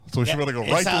So we should really go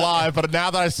right to live. But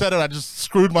now that I said it, I just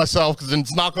screwed myself because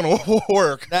it's not going to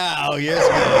work. No, yes,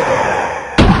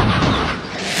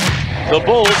 The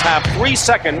Bulls have 3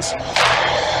 seconds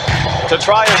to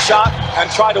try a shot and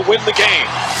try to win the game.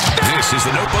 This is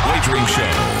the Notebook Wagering Show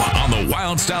on the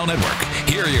Wylde Style Network.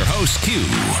 Here are your hosts, Q,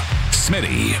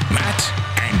 Smitty, Matt,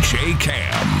 and J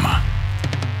Cam.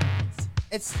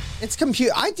 It's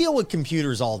computer. I deal with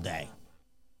computers all day.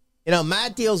 You know,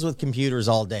 Matt deals with computers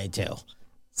all day too.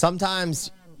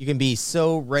 Sometimes you can be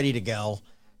so ready to go,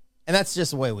 and that's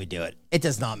just the way we do it. It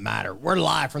does not matter. We're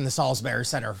live from the Salisbury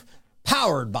Center,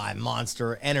 powered by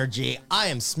Monster Energy. I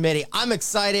am Smitty. I'm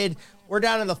excited. We're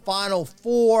down in the Final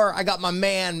Four. I got my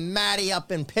man Matty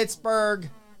up in Pittsburgh.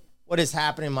 What is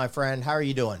happening, my friend? How are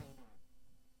you doing?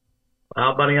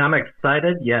 Well, buddy, I'm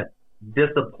excited yet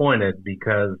disappointed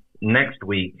because next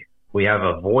week we have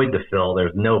a void to fill.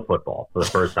 There's no football for the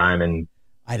first time in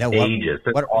ages.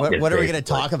 What are we going to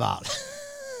talk about?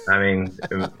 I mean,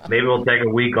 maybe we'll take a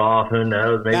week off. Who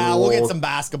knows? Maybe we'll get some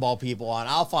basketball people on.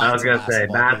 I was going to say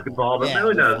basketball, but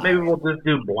who knows? Maybe we'll just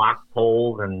do block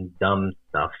polls and dumb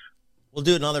stuff. We'll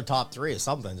do another top three or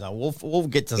something. So we'll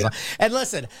get to some. And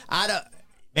listen,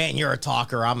 man, you're a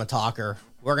talker. I'm a talker.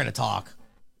 We're going to talk.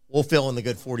 We'll fill in the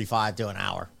good 45 to an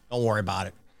hour. Don't worry about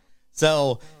it.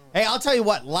 So, hey, I'll tell you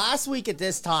what. Last week at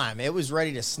this time, it was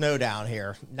ready to snow down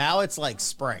here. Now it's like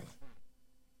spring.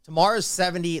 Tomorrow's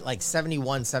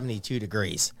 71, 72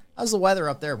 degrees. How's the weather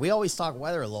up there? We always talk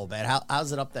weather a little bit.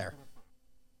 How's it up there?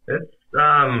 It's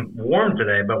warm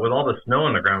today, but with all the snow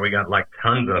on the ground, we got like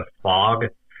tons of fog.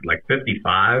 It's like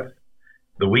 55.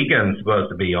 The weekend's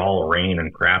supposed to be all rain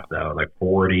and crap, though, like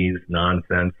 40s,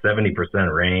 nonsense,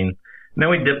 70% rain. And then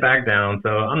we dip back down, so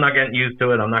I'm not getting used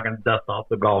to it. I'm not going to dust off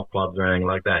the golf clubs or anything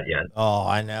like that yet. Oh,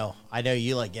 I know. I know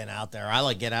you like getting out there. I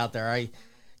like getting out there. I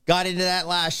got into that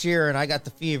last year, and I got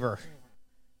the fever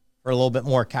for a little bit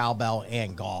more cowbell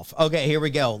and golf. Okay, here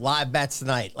we go. Live bets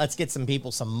tonight. Let's get some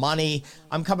people some money.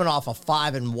 I'm coming off a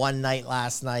 5-1 night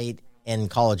last night in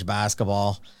college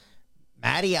basketball.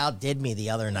 Maddie outdid me the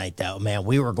other night, though. Man,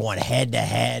 we were going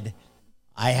head-to-head.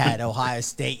 I had Ohio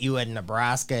State, you had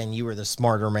Nebraska, and you were the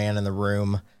smarter man in the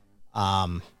room.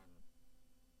 And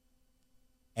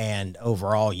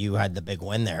overall, you had the big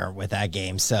win there with that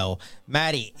game. So,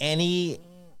 Maddie, any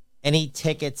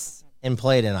tickets in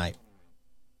play tonight?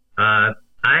 I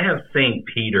have St.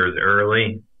 Peter's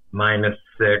early,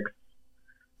 -6.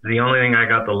 The only thing I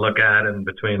got to look at in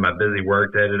between my busy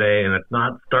work day today, and it's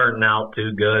not starting out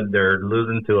too good. They're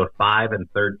losing to a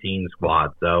 5-13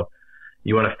 squad. So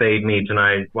you want to fade me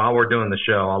tonight? While we're doing the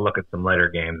show, I'll look at some later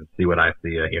games and see what I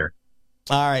see here.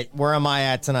 All right, where am I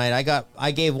at tonight?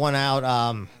 I gave one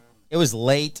out. It was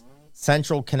late.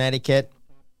 Central Connecticut.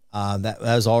 That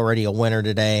was already a winner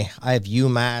today. I have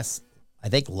UMass, I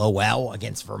think Lowell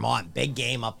against Vermont. Big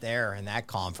game up there in that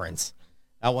conference.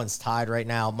 That one's tied right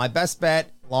now. My best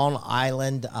bet, Long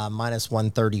Island,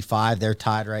 -135. They're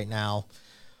tied right now.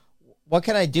 What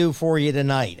can I do for you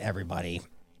tonight, everybody?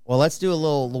 Well, let's do a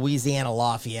little Louisiana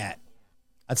Lafayette.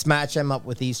 Let's match them up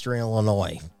with Eastern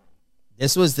Illinois.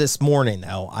 This was this morning,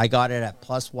 though. I got it at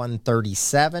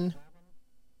 +137.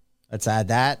 Let's add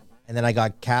that. And then I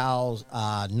got Cal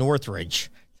Northridge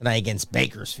tonight against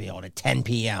Bakersfield at 10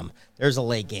 p.m. There's a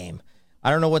late game. I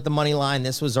don't know what the money line.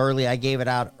 This was early. I gave it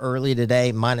out early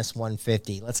today,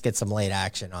 -150. Let's get some late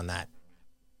action on that.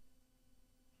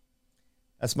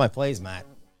 That's my plays, Matt.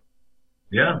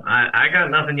 Yeah, I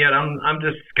got nothing yet. I'm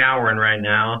just scouring right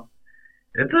now.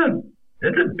 It's a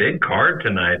big card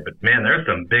tonight, but man, there's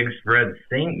some big spreads.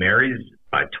 St. Mary's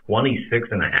by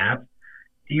 26.5.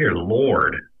 Dear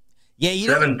Lord. Yeah,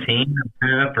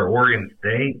 17.5 for Oregon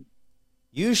State.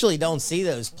 Usually don't see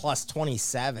those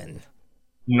 +27.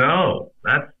 No,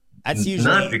 that's usually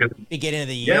nuts because beginning of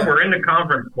the year. Yeah, we're into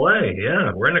conference play.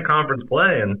 Yeah, we're into conference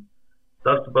play, and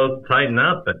stuff's supposed to tighten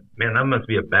up. But man, that must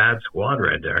be a bad squad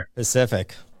right there.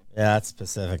 Pacific, yeah, it's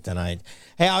Pacific tonight.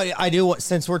 Hey, I do.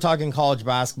 Since we're talking college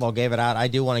basketball, gave it out. I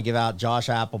do want to give out Josh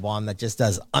Applebaum that just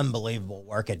does unbelievable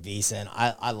work at VSiN.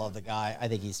 I love the guy. I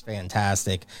think he's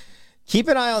fantastic. Keep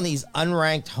an eye on these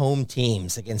unranked home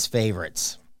teams against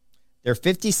favorites. They're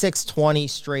 56-20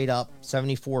 straight up,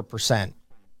 74%.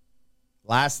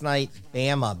 Last night,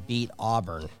 Bama beat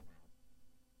Auburn.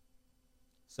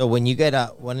 So when you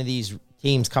get one of these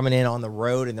teams coming in on the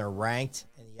road and they're ranked,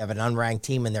 and you have an unranked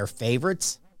team and they're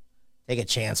favorites, take a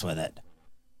chance with it.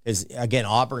 Because, again,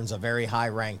 Auburn's a very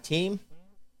high-ranked team.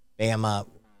 Bama,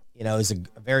 is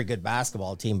a very good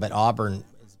basketball team, but Auburn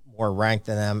is more ranked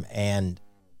than them. And,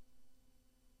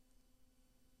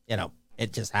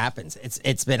 It just happens.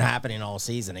 It's been happening all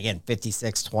season. Again,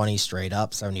 56-20 straight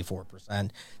up,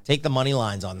 74%. Take the money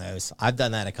lines on those. I've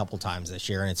done that a couple times this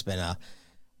year, and it's been a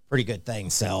pretty good thing.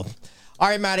 So, all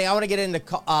right, Matty, I want to get into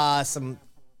some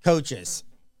coaches.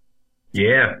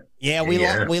 Yeah. Yeah,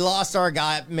 we lost our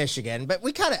guy at Michigan, but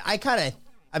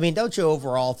I mean, don't you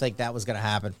overall think that was going to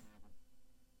happen?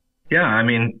 Yeah, I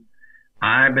mean,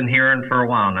 I've been hearing for a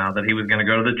while now that he was going to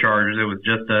go to the Chargers. It was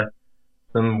just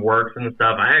some works and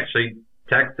stuff. I actually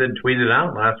tweeted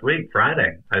out last week,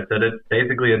 Friday. I said it's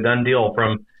basically a done deal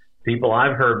from people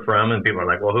I've heard from, and people are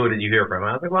like, well, who did you hear from?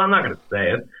 I was like, well, I'm not going to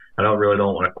say it. I don't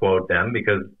want to quote them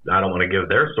because I don't want to give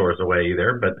their source away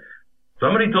either. But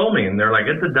somebody told me, and they're like,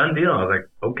 it's a done deal. I was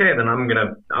like, okay, then I'm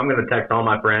gonna text all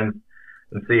my friends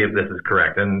and see if this is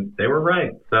correct. And they were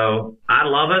right. So I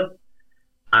love it.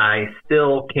 I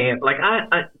still can't, like,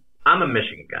 I'm a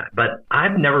Michigan guy, but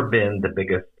I've never been the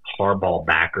biggest Harbaugh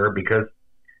backer because,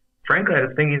 frankly, I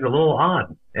just think he's a little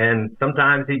odd. And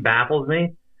sometimes he baffles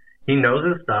me. He knows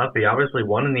his stuff. He obviously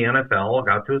won in the NFL,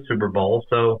 got to a Super Bowl.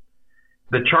 So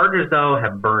the Chargers, though,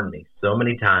 have burned me so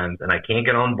many times, and I can't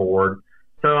get on board.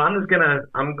 So I'm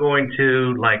going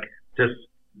to, like, just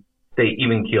stay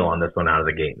even keel on this one out of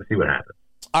the gate and see what happens.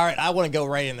 All right, I want to go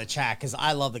right in the chat because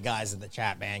I love the guys in the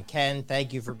chat, man. Ken,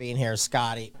 thank you for being here.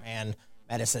 Scotty, man,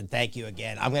 Medicine, thank you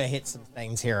again. I'm going to hit some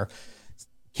things here.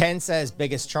 Ken says,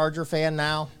 biggest Charger fan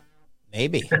now?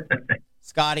 Maybe.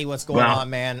 Scotty, what's going on,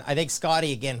 man? I think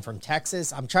Scotty, again, from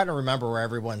Texas. I'm trying to remember where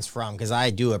everyone's from because I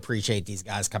do appreciate these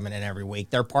guys coming in every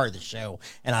week. They're part of the show,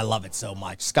 and I love it so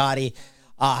much. Scotty,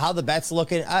 how the bet's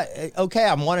looking? Okay,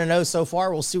 I'm 1-0 so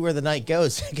far. We'll see where the night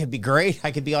goes. It could be great.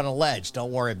 I could be on a ledge.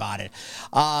 Don't worry about it.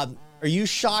 Are you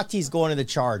shocked he's going to the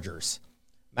Chargers?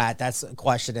 Matt, that's a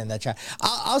question in the chat.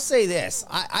 I'll say this.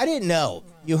 I didn't know.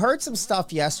 You heard some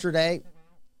stuff yesterday,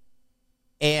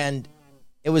 and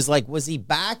it was like, was he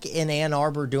back in Ann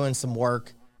Arbor doing some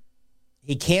work?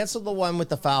 He canceled the one with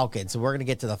the Falcons, so we're going to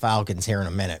get to the Falcons here in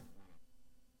a minute.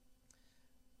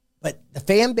 But the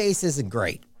fan base isn't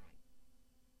great.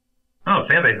 Oh,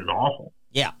 fan base is awful.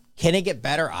 Yeah. Can it get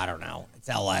better? I don't know. It's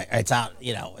LA. It's out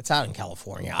in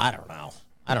California. I don't know.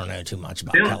 I don't know too much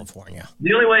about California.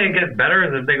 The only way it gets better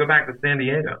is if they go back to San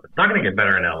Diego. It's not going to get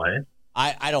better in LA.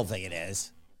 I don't think it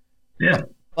is. Yeah.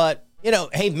 But,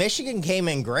 hey, Michigan came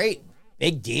in great.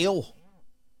 Big deal.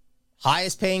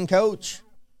 Highest paying coach.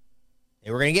 They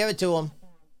were going to give it to him.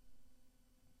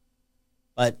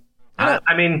 But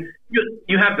I mean,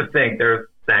 you have to think there's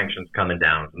sanctions coming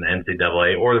down from the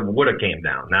NCAA, or would have came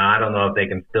down. Now, I don't know if they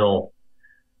can still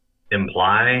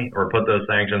imply or put those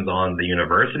sanctions on the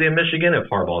University of Michigan if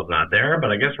Harbaugh's not there,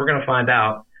 but I guess we're going to find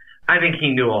out. I think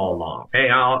he knew all along. Hey,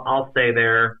 I'll stay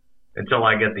there until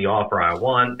I get the offer I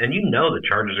want. And the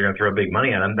Chargers are going to throw big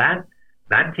money at him.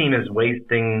 That team is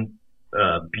wasting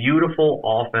beautiful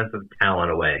offensive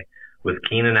talent away with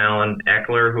Keenan Allen,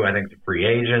 Eckler, who I think is a free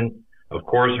agent, of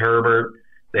course, Herbert.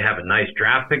 They have a nice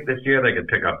draft pick this year. They could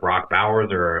pick up Brock Bowers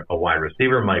or a wide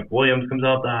receiver. Mike Williams comes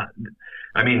out that.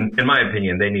 I mean, in my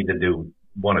opinion, they need to do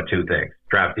one of two things.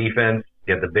 Draft defense,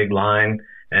 get the big line,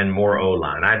 and more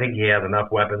O-line. I think he has enough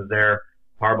weapons there.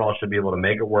 Harbaugh should be able to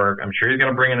make it work. I'm sure he's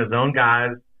going to bring in his own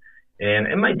guys, and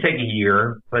it might take a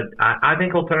year, but I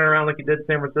think he'll turn it around like he did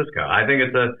San Francisco. I think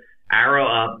it's a arrow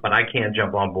up, but I can't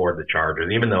jump on board the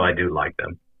Chargers, even though I do like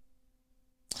them.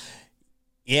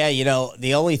 Yeah,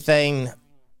 the only thing –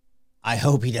 I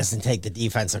hope he doesn't take the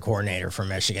defensive coordinator from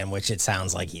Michigan, which it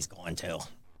sounds like he's going to.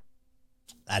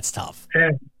 That's tough.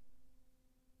 Yeah.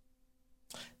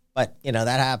 But,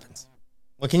 that happens.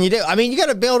 What can you do? I mean, you got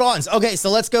to build on. Okay,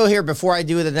 so let's go here before I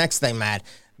do the next thing, Matt.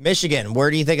 Michigan, where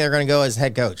do you think they're going to go as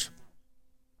head coach?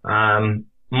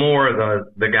 More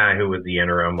the guy who was the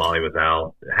interim while he was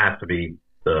out. It has to be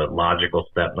the logical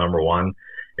step number one.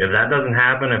 If that doesn't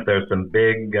happen, if there's some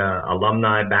big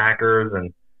alumni backers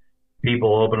and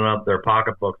people opening up their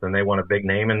pocketbooks and they want a big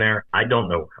name in there, I don't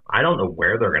know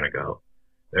where they're going to go.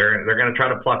 They're going to try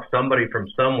to pluck somebody from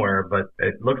somewhere, but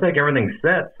it looks like everything's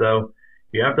set. So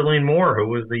you have to lean Moore, who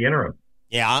was the interim.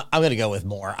 Yeah, I'm going to go with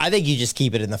Moore. I think you just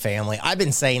keep it in the family. I've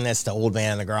been saying this to Old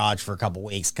Man in the Garage for a couple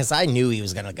weeks because I knew he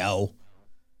was going to go.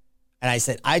 And I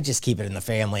said, I just keep it in the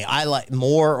family. I like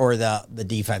Moore or the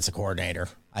defensive coordinator.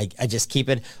 I just keep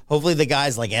it. Hopefully the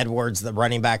guys like Edwards, the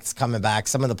running back, is coming back.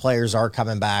 Some of the players are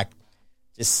coming back.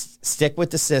 Just stick with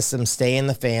the system, stay in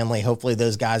the family. Hopefully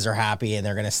those guys are happy and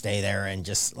they're going to stay there, and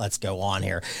just let's go on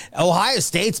here. Ohio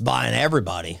State's buying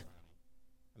everybody.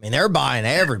 I mean, they're buying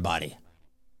everybody.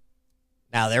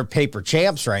 Now, they're paper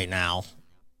champs right now.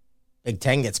 Big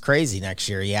Ten gets crazy next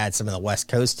year. You add some of the West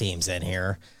Coast teams in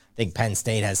here. I think Penn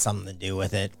State has something to do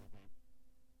with it.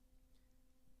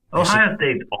 Ohio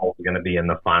State's always going to be in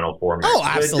the Final Four. Match. Oh,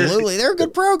 absolutely. They're a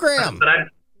good program.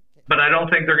 But I don't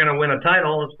think they're going to win a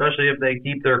title, especially if they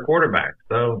keep their quarterback.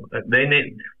 So they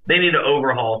need to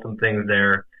overhaul some things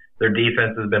there. Their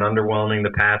defense has been underwhelming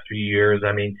the past few years.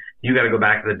 I mean, you got to go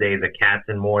back to the days of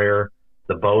Katzenmoyer,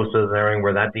 the Bosa's and everything,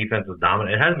 where that defense was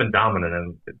dominant. It hasn't been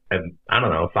dominant in I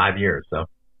don't know, 5 years. So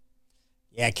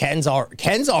yeah, Ken's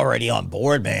already on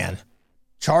board, man.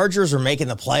 Chargers are making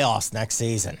the playoffs next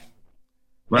season.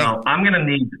 Well, I'm going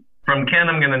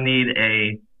to need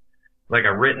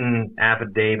a written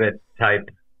affidavit type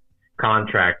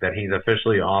contract that he's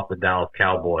officially off the Dallas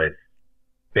Cowboys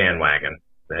bandwagon.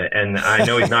 And I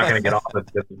know he's not going to get off it.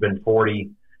 This has been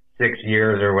 46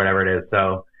 years or whatever it is.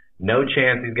 So no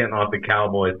chance he's getting off the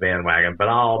Cowboys bandwagon, but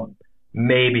I'll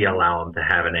maybe allow him to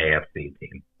have an AFC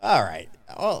team. All right.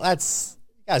 Well, you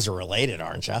guys are related,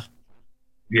 aren't you?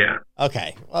 Yeah.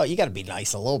 Okay. Well, you got to be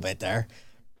nice a little bit there.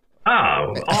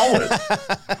 Oh, always.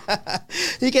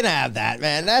 You can have that,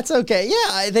 man. That's okay. Yeah,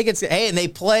 I think it's, hey, and they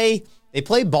play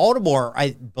Baltimore,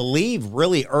 I believe,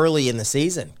 really early in the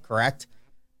season, correct?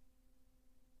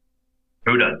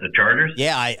 Who does? The Chargers?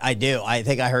 Yeah, I do. I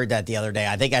think I heard that the other day.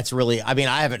 I think that's really, I mean,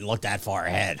 I haven't looked that far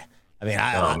ahead. I mean,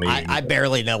 I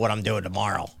barely know what I'm doing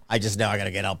tomorrow. I just know I got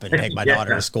to get up and take my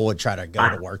daughter to school and try to go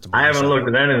to work tomorrow. I haven't looked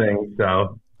at anything,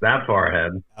 so that far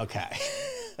ahead. Okay.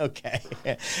 Okay.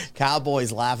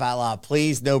 Cowboys laugh out loud.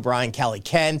 Please, no Brian Kelly.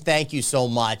 Ken, thank you so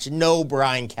much. No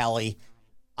Brian Kelly.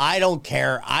 I don't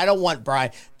care. I don't want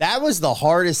Brian. That was the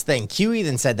hardest thing. Q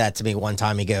even said that to me one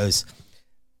time. He goes,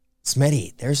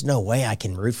 Smitty, there's no way I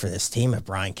can root for this team if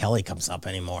Brian Kelly comes up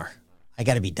anymore. I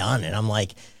got to be done. And I'm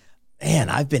like, man,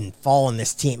 I've been following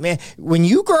this team. Man, when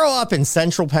you grow up in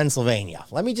central Pennsylvania,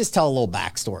 let me just tell a little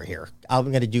backstory here. I'm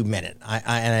going to do minute.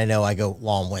 And I know I go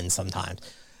long winded sometimes.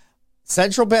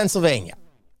 Central Pennsylvania,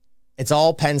 it's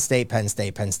all Penn State, Penn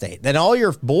State, Penn State. Then all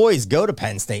your boys go to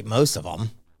Penn State, most of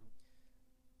them.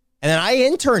 And then I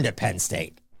interned at Penn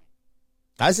State.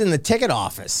 I was in the ticket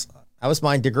office. That was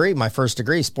my degree, my first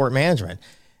degree, sport management.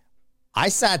 I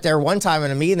sat there one time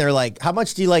in a meeting. They're like, how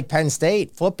much do you like Penn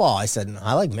State football? I said,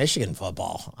 I like Michigan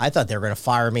football. I thought they were going to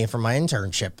fire me from my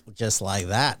internship just like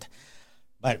that.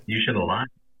 But you should have lied.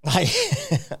 I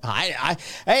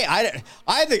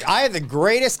had the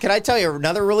greatest. Can I tell you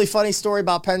another really funny story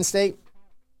about Penn State?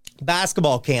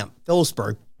 Basketball camp,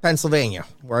 Phillipsburg, Pennsylvania,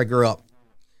 where I grew up.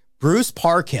 Bruce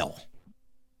Parkhill.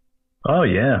 Oh,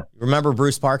 yeah. Remember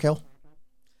Bruce Parkhill?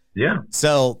 Yeah.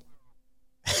 So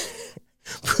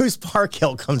Bruce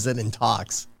Parkhill comes in and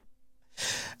talks.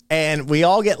 And we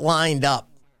all get lined up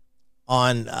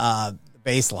on the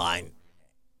baseline.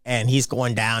 And he's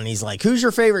going down. And he's like, who's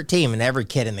your favorite team? And every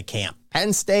kid in the camp,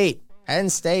 Penn State, Penn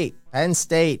State, Penn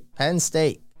State, Penn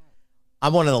State.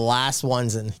 I'm one of the last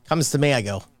ones. And comes to me, I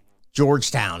go,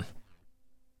 Georgetown.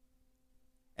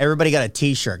 Everybody got a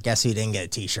T-shirt. Guess who didn't get a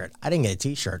T-shirt? I didn't get a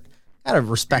T-shirt. Out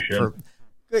of respect for...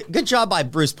 Good job by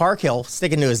Bruce Parkhill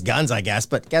sticking to his guns, I guess.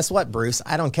 But guess what, Bruce?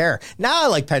 I don't care. Now I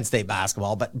like Penn State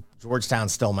basketball, but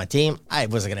Georgetown's still my team. I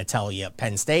wasn't going to tell you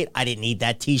Penn State. I didn't need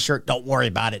that T-shirt. Don't worry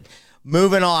about it.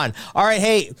 Moving on. All right,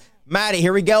 hey, Matty,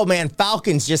 here we go, man.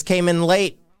 Falcons just came in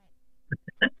late.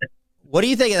 What do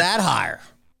you think of that hire?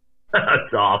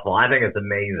 That's awful. I think it's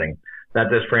amazing that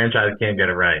this franchise can't get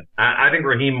it right. I think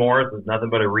Raheem Morris is nothing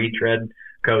but a retread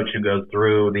coach who goes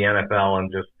through the NFL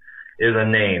and just is a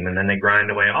name, and then they grind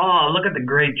away. Oh, look at the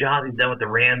great job he's done with the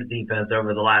Rams defense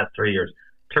over the last 3 years.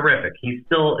 Terrific. He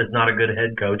still is not a good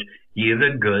head coach. He is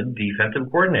a good defensive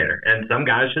coordinator, and some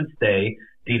guys should stay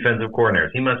defensive coordinators.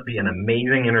 He must be an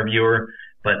amazing interviewer,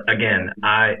 but again,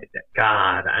 I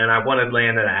wanted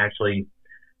Atlanta to actually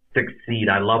succeed.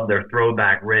 I love their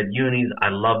throwback red unis. I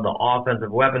love the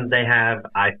offensive weapons they have.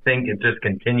 I think it just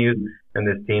continues, and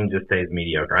this team just stays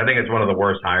mediocre. I think it's one of the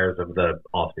worst hires of the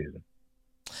offseason.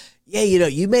 Yeah,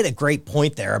 you made a great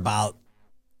point there about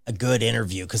a good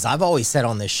interview, because I've always said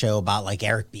on this show about like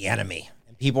Eric Bieniemy,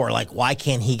 and people are like, why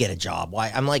can't he get a job?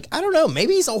 Why? I'm like, I don't know.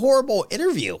 Maybe he's a horrible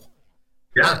interview.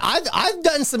 Yeah. I've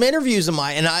done some interviews and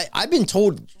I've been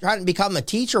told trying to become a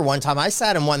teacher one time. I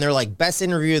sat in one, they're like best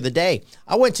interview of the day.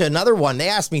 I went to another one. They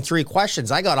asked me 3 questions.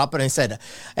 I got up and I said,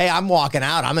 hey, I'm walking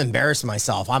out. I'm embarrassing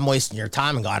myself. I'm wasting your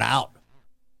time, and got out.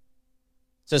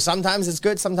 So sometimes it's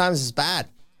good. Sometimes it's bad.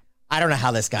 I don't know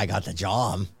how this guy got the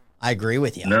job. I agree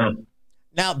with you. No.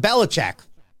 Now, Belichick,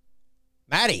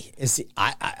 Matty,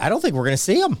 I don't think we're going to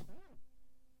see him.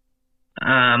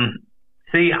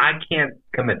 See, I can't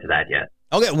commit to that yet.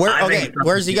 Okay,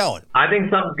 where's he going? I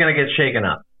think something's going to get shaken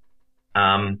up.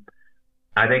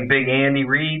 I think Big Andy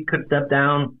Reid could step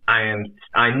down.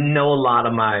 I know a lot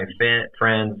of my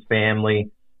friends, family,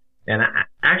 and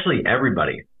actually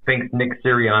everybody thinks Nick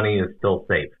Sirianni is still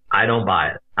safe. I don't buy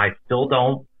it. I still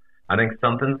don't. I think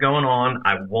something's going on.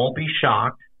 I won't be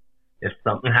shocked if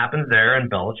something happens there and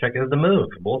Belichick is the move.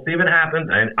 We'll see if it happens.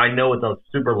 And I know it's a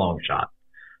super long shot,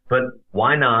 but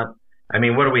why not? I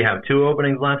mean, what do we have? 2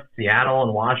 openings left, Seattle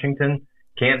and Washington.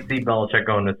 Can't see Belichick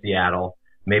going to Seattle.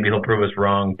 Maybe he'll prove us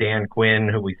wrong. Dan Quinn,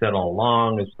 who we said all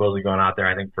along, is supposedly going out there,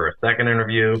 I think, for a second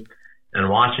interview. And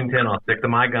Washington, I'll stick to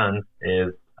my guns,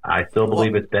 is I still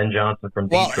believe it's Ben Johnson from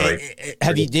Detroit.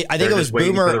 I think it was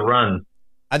Boomer. For the run.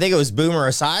 I think it was Boomer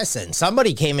Esiason.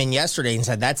 Somebody came in yesterday and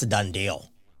said that's a done deal.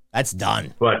 That's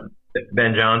done. What,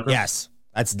 Ben Johnson? Yes,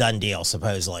 that's a done deal,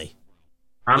 supposedly.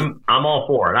 I'm all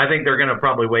for it. I think they're going to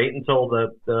probably wait until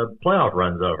the playoff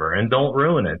runs over and don't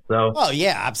ruin it. So. Oh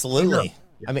yeah, absolutely.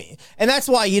 I mean, and that's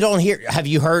why you don't hear. Have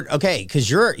you heard? Okay, because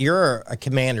you're a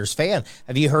Commanders fan.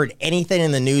 Have you heard anything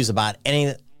in the news about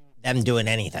them doing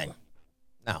anything?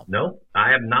 No,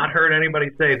 I have not heard anybody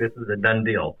say this is a done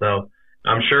deal. So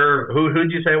I'm sure.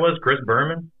 Who'd you say it was? Chris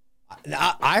Berman?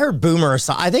 I heard Boomer.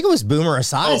 I think it was Boomer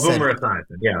Esiason. Oh, Boomer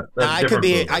Esiason. Yeah, I could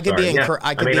be.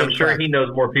 I'm sure he knows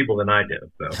more people than I do.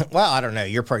 So. Well, I don't know.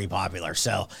 You're pretty popular,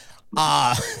 so.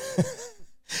 I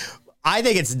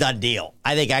think it's a done deal.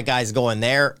 I think that guy's going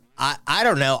there. I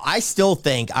don't know. I still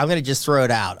think, I'm going to just throw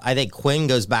it out, I think Quinn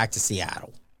goes back to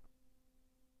Seattle.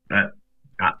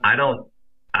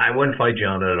 I wouldn't fight you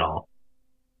on it at all.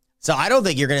 So I don't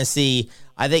think you're going to see,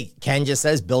 I think Ken just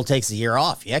says Bill takes a year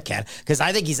off. Yeah, Ken. Because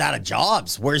I think he's out of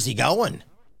jobs. Where's he going?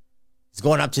 He's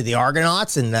going up to the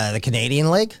Argonauts in the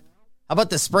Canadian League? How about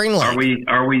the Spring League?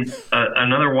 Are we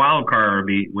another wild card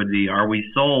would be, are we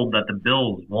sold that the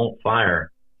Bills won't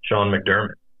fire Sean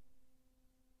McDermott?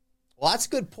 Well, that's a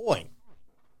good point.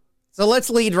 So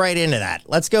let's lead right into that.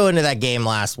 Let's go into that game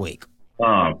last week.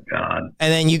 Oh God!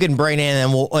 And then you can bring in,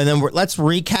 and let's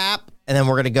recap, and then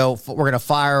we're gonna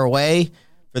fire away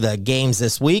for the games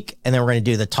this week, and then we're gonna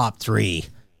do the top three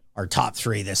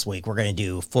this week. We're gonna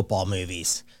do football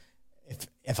movies.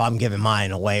 If I'm giving mine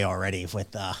away already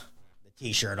with the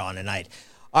T-shirt on tonight.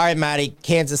 All right, Matty,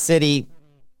 Kansas City.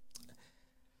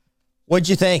 What'd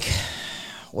you think?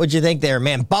 What'd you think there,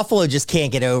 man? Buffalo just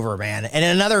can't get over, man. And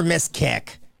another missed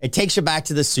kick. It takes you back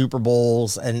to the Super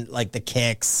Bowls and like the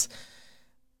kicks.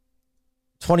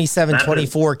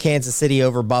 27-24 Kansas City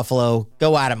over Buffalo.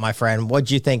 Go at it, my friend.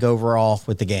 What'd you think overall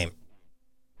with the game?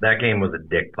 That game was a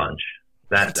dick punch.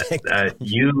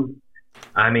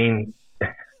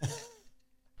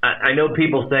 I know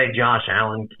people say Josh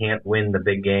Allen can't win the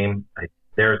big game.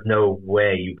 There's no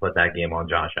way you put that game on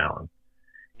Josh Allen.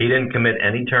 He didn't commit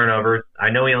any turnovers. I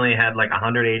know he only had like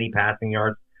 180 passing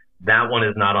yards. That one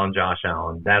is not on Josh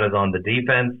Allen. That is on the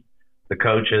defense, the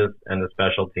coaches, and the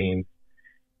special teams.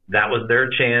 That was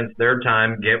their chance, their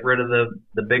time. Get rid of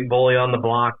the big bully on the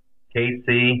block,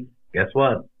 KC. Guess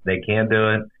what? They can't do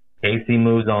it. KC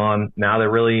moves on. Now the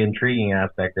really intriguing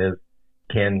aspect is,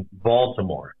 can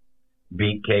Baltimore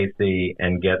beat KC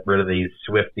and get rid of these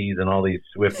Swifties and all these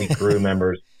Swifty crew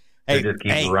members? Just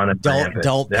keep running.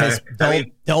 Don't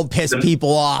piss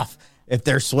people off if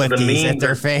they're Swifties, if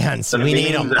they're fans. We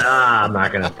need them. I'm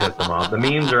not going to piss them off. The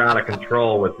memes are out of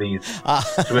control with these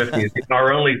Swifties.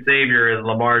 Our only savior is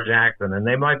Lamar Jackson, and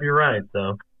they might be right.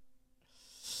 So,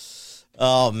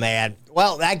 oh man.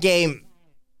 Well, that game,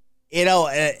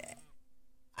 I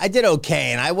did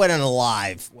okay, and I went on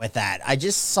live with that. I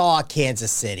just saw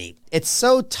Kansas City. It's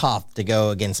so tough to go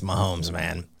against Mahomes,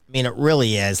 man. I mean, it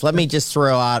really is. Let me just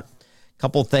throw out a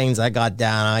couple things I got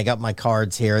down. I got my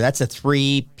cards here. That's a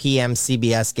 3 p.m.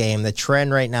 CBS game. The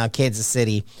trend right now, Kansas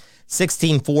City,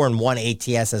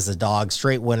 16-4-1 ATS as a dog.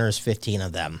 Straight winners, 15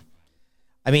 of them.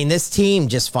 I mean, this team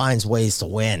just finds ways to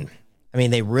win. I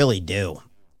mean, they really do.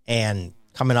 And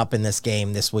coming up in this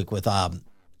game this week with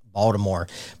Baltimore.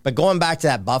 But going back to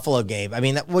that Buffalo game, I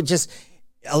mean, that would just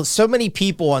so many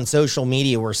people on social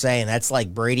media were saying that's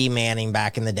like Brady Manning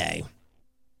back in the day.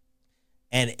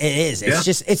 And it is. It's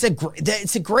just it's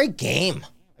a great game.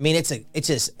 I mean, it's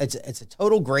a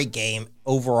total great game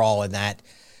overall in that.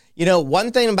 You know,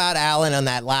 one thing about Allen on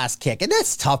that last kick, and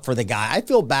that's tough for the guy. I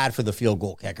feel bad for the field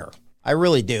goal kicker. I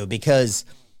really do, because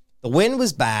the wind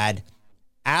was bad.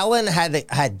 Allen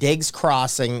had Diggs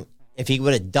crossing. If he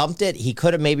would have dumped it, he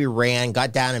could have maybe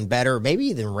got down and better, maybe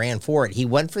even ran for it. He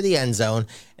went for the end zone,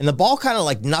 and the ball kind of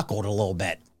like knuckled a little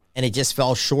bit, and it just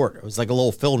fell short. It was like a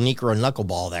little Phil Niekro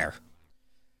knuckleball there.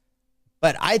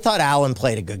 But I thought Allen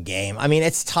played a good game. I mean,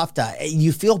 it's tough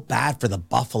you feel bad for the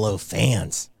Buffalo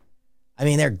fans. I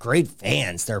mean, they're great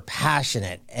fans. They're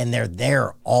passionate, and they're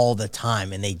there all the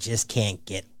time, and they just can't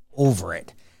get over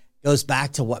it. Goes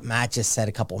back to what Matt just said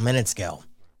a couple minutes ago.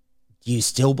 Do you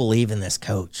still believe in this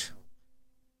coach?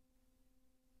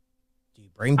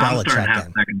 Bring Belichick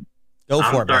in. Go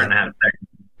for it, I'm starting man. to have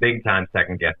big-time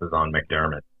second guesses on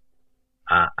McDermott.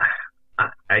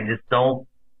 I just don't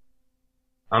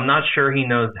 – I'm not sure he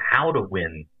knows how to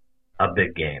win a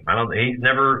big game. He's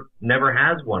never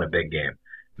has won a big game.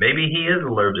 Maybe he is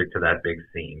allergic to that big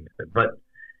scene, but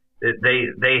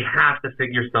they have to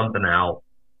figure something out.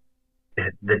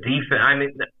 The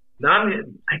defense,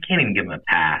 I can't even give them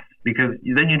a pass because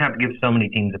then you'd have to give so many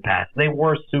teams a pass. They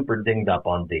were super dinged up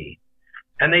on D,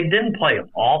 and they didn't play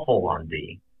awful on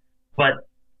D, but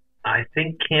I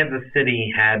think Kansas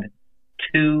City had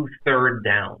 2 third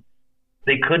downs.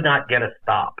 They could not get a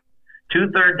stop. 2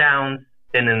 third downs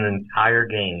in an entire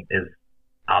game is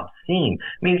obscene.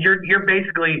 I mean, you're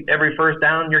basically every first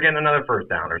down, you're getting another first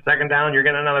down, or second down, you're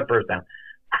getting another first down.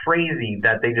 Crazy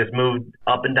that they just moved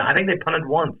up and down. I think they punted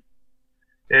once.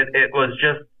 It was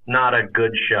just not a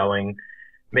good showing.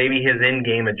 Maybe his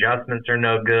in-game adjustments are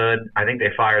no good. I think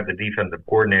they fired the defensive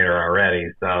coordinator already,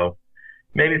 so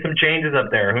maybe some changes up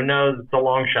there. Who knows? It's a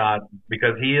long shot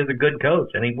because he is a good coach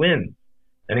and he wins.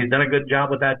 And he's done a good job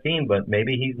with that team, but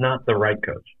maybe he's not the right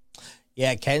coach.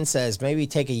 Yeah, Ken says maybe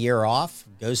take a year off,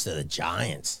 goes to the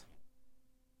Giants.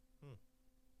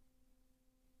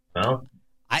 Well,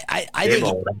 I think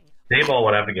Dayball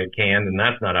would have to get canned, and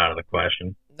that's not out of the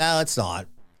question. No, it's not.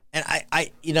 And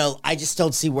I just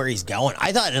don't see where he's going.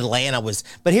 I thought Atlanta was,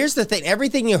 but here's the thing.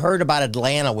 Everything you heard about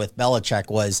Atlanta with Belichick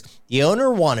was the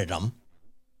owner wanted him.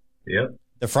 Yep.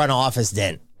 The front office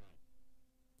didn't.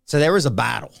 So there was a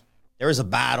battle. There was a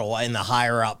battle in the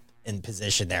higher up in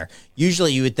position there.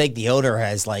 Usually you would think the owner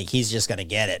has he's just going to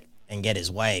get it and get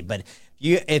his way. But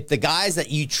if the guys that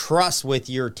you trust with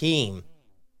your team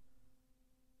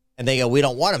and they go, we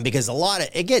don't want him because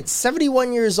it gets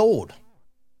 71 years old.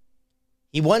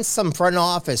 He wants some front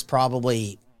office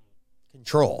probably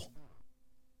control.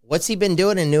 What's he been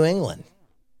doing in New England?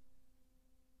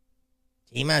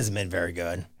 Team hasn't been very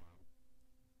good.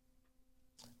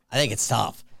 I think it's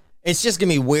tough. It's just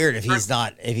gonna be weird if he's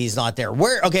not there.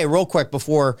 Okay, real quick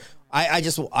before I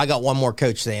got one more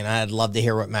coach thing, and I'd love to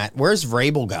hear what Matt. Where's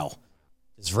Vrabel go?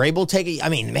 Does Vrabel take it? I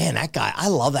mean, man, that guy, I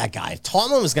love that guy. If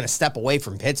Tomlin was gonna step away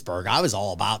from Pittsburgh, I was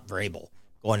all about Vrabel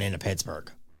going into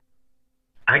Pittsburgh.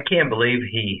 I can't believe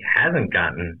he hasn't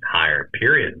gotten hired,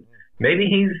 period. Maybe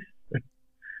he's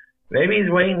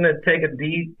waiting to take a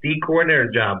D coordinator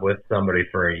job with somebody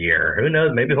for a year. Who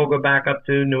knows? Maybe he'll go back up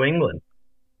to New England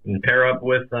and pair up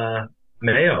with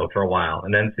Mayo for a while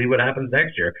and then see what happens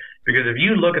next year. Because if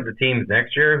you look at the teams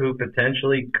next year who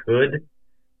potentially could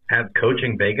have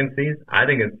coaching vacancies, I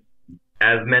think it's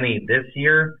as many this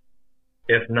year,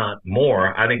 if not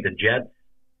more. I think the Jets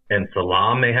and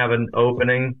Salah may have an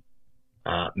opening.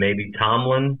 Maybe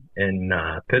Tomlin in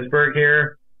Pittsburgh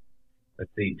here. Let's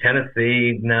see,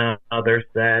 Tennessee, now they're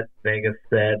set. Vegas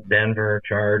set. Denver,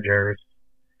 Chargers.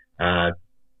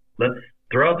 Let's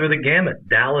throw through the gamut.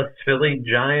 Dallas, Philly,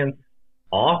 Giants,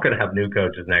 all could have new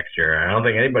coaches next year. I don't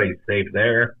think anybody's safe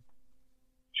there.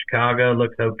 Chicago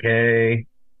looks okay.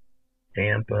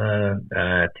 Tampa,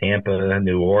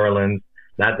 New Orleans.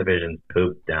 That division's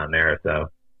pooped down there, so.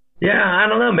 Yeah, I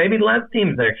don't know. Maybe less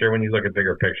teams next year when you look at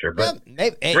bigger picture. But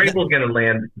Vrabel's going to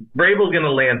land. Vrabel's going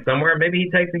to land somewhere. Maybe he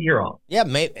takes a year off. Yeah,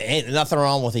 ain't nothing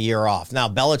wrong with a year off. Now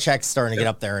Belichick's starting to get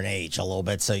up there in age a little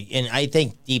bit. So, and I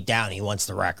think deep down he wants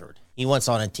the record. He wants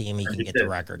on a team he can get the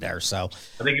record there. So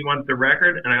I think he wants the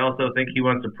record, and I also think he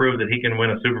wants to prove that he can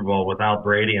win a Super Bowl without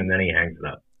Brady, and then he hangs it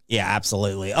up. Yeah,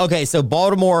 absolutely. Okay, so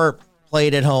Baltimore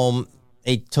played at home.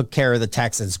 They took care of the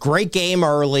Texans. Great game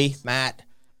early, Matt.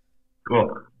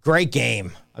 Cool. Great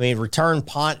game. I mean, return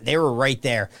punt, they were right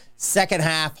there. Second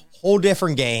half, whole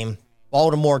different game.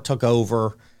 Baltimore took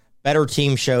over. Better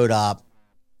team showed up.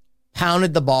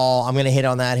 Pounded the ball. I'm going to hit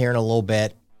on that here in a little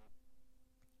bit.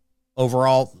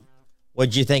 Overall,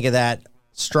 what'd you think of that?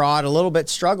 Stroud a little bit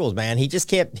struggled, man. He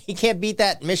can't beat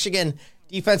that Michigan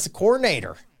defensive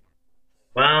coordinator.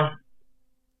 Well,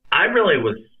 I really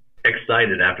was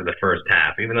excited after the first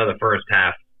half, even though the first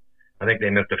half, I think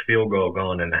they missed a field goal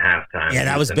going into halftime. Yeah,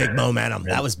 that was big momentum.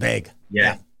 That was big.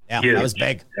 Yeah, that was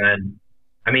big. And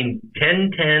I mean,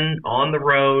 10-10 on the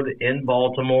road in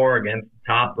Baltimore against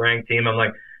a top-ranked team. I'm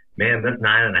like, man, this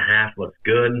 9.5 looks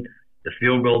good. The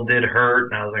field goal did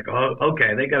hurt. And I was like, oh,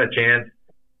 okay, they got a chance.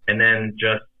 And then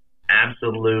just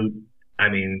absolute, I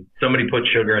mean, somebody put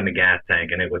sugar in the gas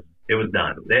tank, and it was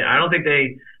done.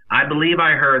 I believe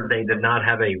I heard they did not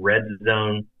have a red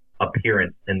zone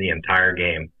appearance in the entire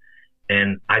game.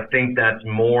 And I think that's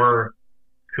more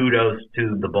kudos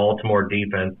to the Baltimore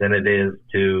defense than it is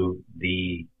to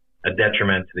a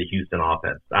detriment to the Houston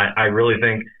offense. I really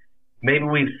think maybe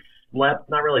we've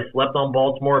not really slept on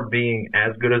Baltimore being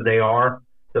as good as they are.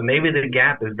 So maybe the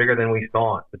gap is bigger than we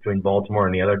thought between Baltimore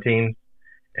and the other teams,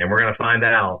 and we're going to find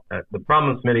out. The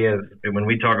problem, Smitty, is when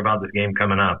we talk about this game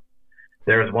coming up,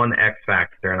 there's one X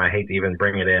factor, and I hate to even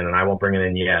bring it in, and I won't bring it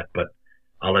in yet, but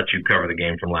I'll let you cover the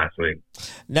game from last week.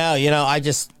 No,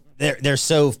 they're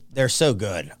so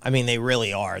good. I mean, they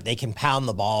really are. They can pound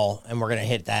the ball, and we're going to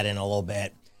hit that in a little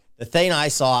bit. The thing I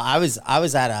saw, I was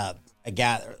at a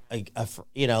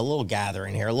little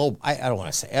gathering here, I don't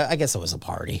want to say, I guess it was a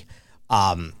party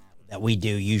that we do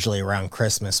usually around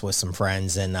Christmas with some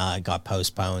friends, and it got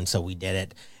postponed, so we did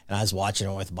it. And I was watching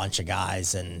it with a bunch of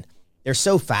guys, and they're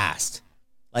so fast.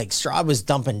 Like, Stroud was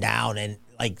dumping down, and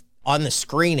like on the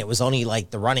screen, it was only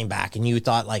like the running back, and you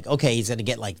thought like, okay, he's going to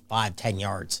get like 5-10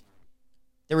 yards.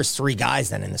 There was 3 guys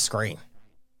then in the screen.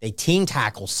 They team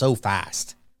tackle so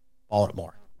fast,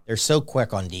 Baltimore. They're so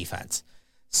quick on defense.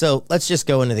 So let's just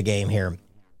go into the game here.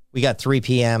 We got 3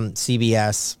 p.m.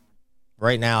 CBS.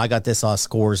 Right now, I got this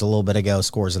scores a little bit ago,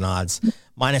 scores and odds.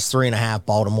 -3.5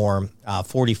 Baltimore,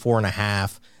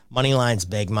 44.5. Money line's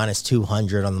big,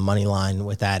 -200 on the money line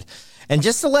with that. And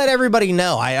just to let everybody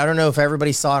know, I don't know if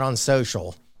everybody saw it on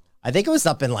social. I think it was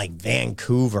up in like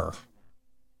Vancouver.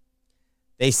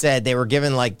 They said they were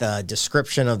given like the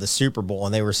description of the Super Bowl,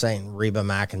 and they were saying Reba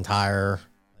McEntire,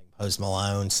 Post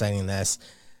Malone saying this,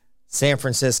 San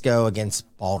Francisco against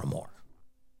Baltimore.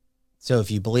 So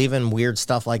if you believe in weird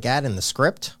stuff like that in the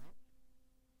script,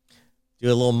 do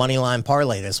a little money line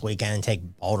parlay this weekend and take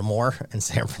Baltimore and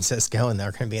San Francisco, and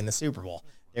they're going to be in the Super Bowl.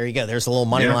 There you go. There's a little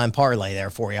money line parlay there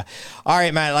for you. All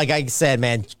right, man. Like I said,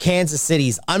 man, Kansas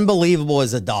City's unbelievable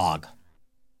as a dog.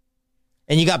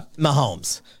 And you got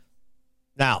Mahomes.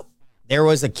 Now,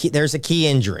 there's a key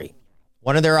injury.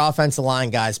 One of their offensive line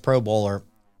guys, Pro Bowler,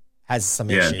 has some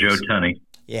issues. Yeah, Joe Tunney.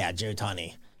 Yeah, Joe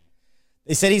Tunney.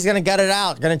 They said he's going to gut it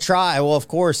out, going to try. Well, of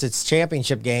course, it's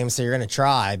championship game, so you're going to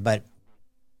try. But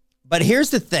here's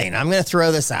the thing. I'm going to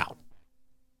throw this out.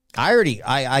 I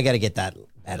got to get that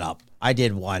bet up. I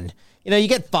did one. You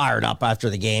get fired up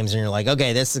after the games, and you're like,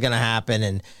 okay, this is going to happen.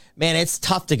 And, man, it's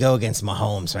tough to go against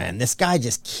Mahomes, man. This guy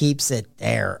just keeps it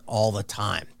there all the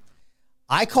time.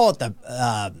 I call it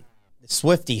the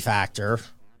Swifty factor.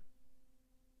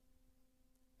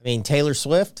 I mean, Taylor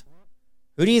Swift.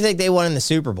 Who do you think they won in the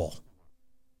Super Bowl?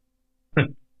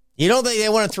 You don't think they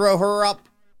want to throw her up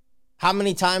how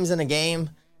many times in a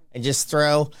game and just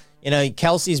throw?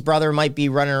 Kelsey's brother might be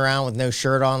running around with no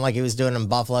shirt on like he was doing in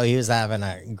Buffalo. He was having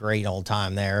a great old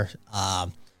time there.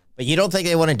 But you don't think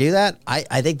they want to do that?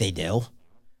 I think they do.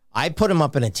 I put him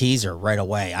up in a teaser right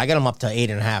away. I got him up to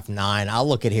 8.5, 9. I'll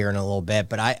look at here in a little bit.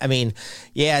 But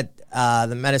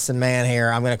the medicine man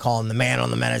here, I'm going to call him the man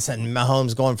on the medicine.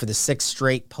 Mahomes going for the 6th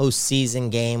straight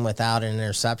postseason game without an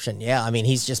interception. Yeah, I mean,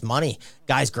 he's just money.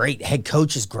 Guy's great. Head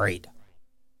coach is great.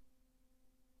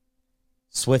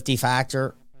 Swifty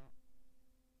factor.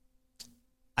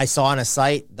 I saw on a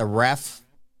site, the ref,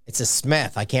 it's a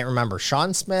Smith. I can't remember.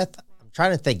 Sean Smith? I'm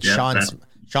trying to think. Yeah,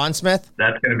 Sean Smith?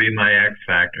 That's going to be my X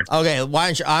factor. Okay, why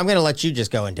don't you? I'm going to let you just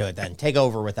go into it then. Take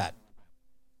over with that.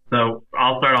 So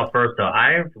I'll start off first, though.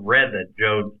 I've read that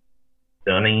Joe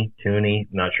Tunney,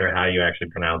 not sure how you actually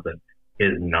pronounce it,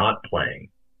 is not playing.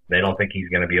 They don't think he's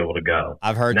going to be able to go.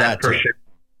 I've heard that too. Sure.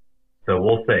 So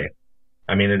we'll see.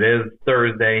 I mean, it is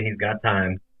Thursday. He's got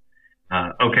time.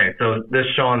 Okay, so this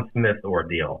Sean Smith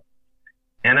ordeal.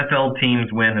 NFL teams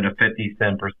win at a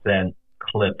 57%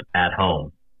 clip at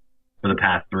home for the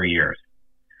past 3 years.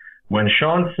 When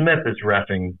Sean Smith is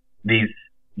reffing these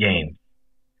games,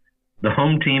 the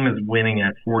home team is winning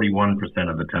at 41%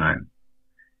 of the time.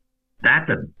 That's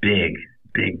a big,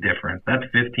 big difference. That's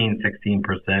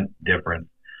 16% difference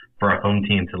for a home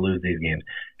team to lose these games.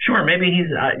 Sure, maybe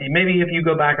maybe if you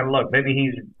go back and look, maybe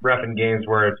he's reffing games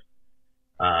where it's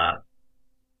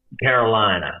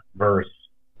Carolina versus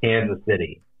Kansas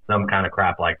City, some kind of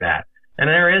crap like that. And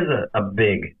there is a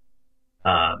big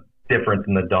difference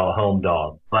in the home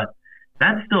dog, but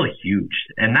that's still huge.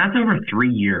 And that's over 3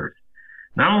 years.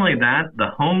 Not only that, the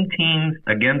home teams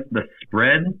against the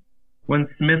spread when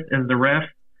Smith is the ref,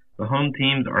 the home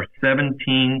teams are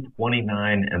 17,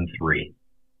 29, and 3.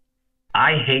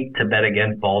 I hate to bet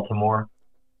against Baltimore.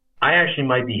 I actually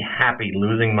might be happy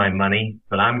losing my money,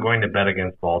 but I'm going to bet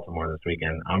against Baltimore this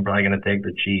weekend. I'm probably going to take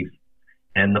the Chiefs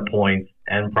and the points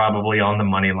and probably on the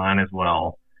money line as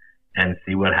well and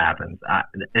see what happens.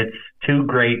 It's too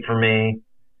great for me.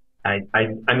 I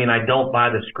mean, I don't buy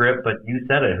the script, but you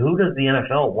said it. Who does the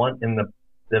NFL want in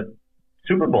the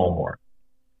Super Bowl more?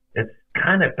 It's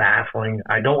kind of baffling.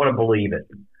 I don't want to believe it.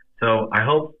 So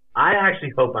I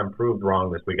actually hope I'm proved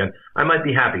wrong this weekend. I might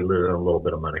be happy losing a little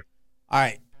bit of money. All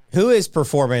right. Who is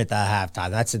performing at the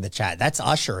halftime? That's in the chat. That's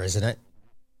Usher, isn't it?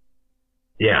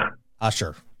 Yeah.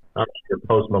 Usher.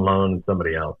 Post Malone and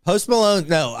somebody else. Post Malone,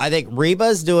 no. I think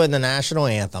Reba's doing the national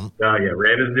anthem. Oh, yeah.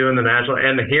 Reba's doing the national.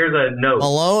 And here's a note.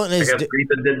 Malone is. I guess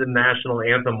Reba did the national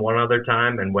anthem one other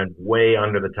time and went way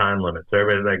under the time limit. So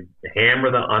everybody's like,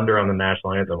 hammer the under on the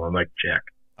national anthem. I'm like, check.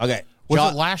 Okay.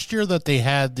 Was it last year that they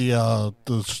had the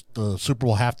Super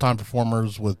Bowl halftime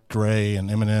performers with Dre and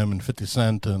Eminem and 50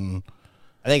 Cent and?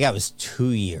 I think that was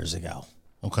 2 years ago.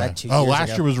 Okay.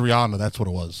 Last year was Rihanna. That's what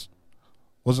it was.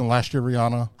 Wasn't last year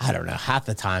Rihanna? I don't know. Half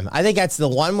the time. I think that's the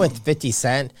one with 50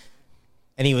 Cent,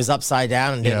 and he was upside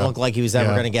down and didn't look like he was ever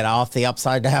going to get off the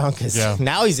upside down because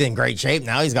now he's in great shape.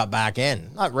 Now he's got back in.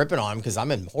 Not ripping on him because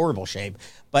I'm in horrible shape.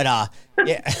 But,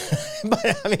 yeah.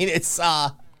 But, I mean, it's,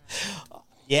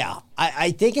 yeah.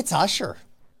 I think it's Usher.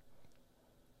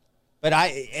 But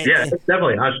it's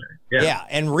definitely Usher. Yeah,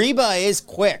 and Reba is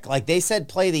quick. Like they said,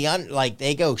 play the like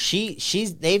they go.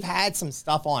 They've had some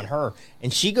stuff on her,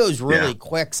 and she goes really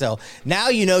quick. So now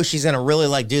she's gonna really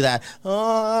like do that,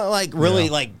 like really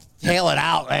like tail it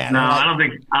out, man. No, I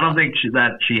don't think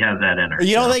she has that in her.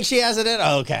 You don't think she has it in?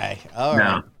 Okay, all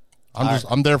right.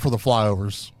 I'm there for the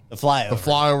flyovers. The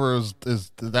flyover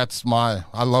is that's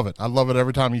I love it. I love it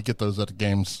every time you get those at the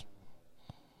games.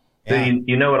 Yeah. So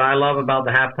you know what I love about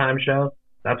the halftime show?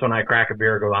 That's when I crack a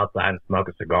beer, go outside, and smoke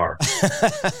a cigar.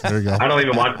 There you go. I don't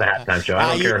even watch the halftime show.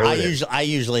 I don't care who it is. I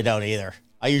usually don't either.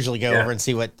 I usually go over and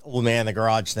see what old man in the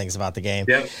garage thinks about the game.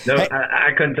 Yep. No, hey, I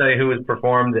couldn't tell you who has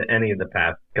performed any of the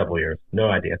past couple of years.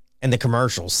 No idea. And the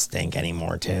commercials stink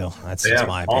anymore too. That's just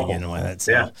my opinion with it.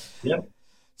 So. Yeah. Yep.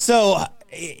 So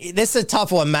this is a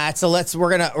tough one, Matt. So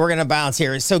we're gonna bounce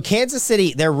here. So Kansas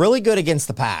City, they're really good against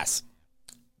the pass.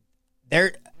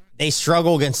 They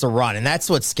struggle against the run, and that's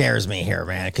what scares me here,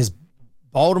 man, because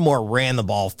Baltimore ran the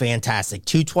ball fantastic.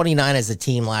 229 as a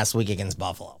team last week against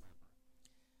Buffalo.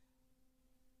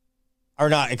 Or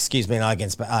not, excuse me, not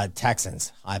against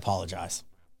Texans. I apologize.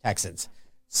 Texans.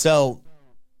 So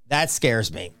that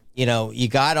scares me. You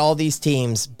got all these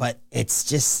teams, but it's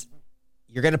just,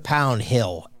 you're going to pound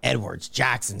Hill, Edwards,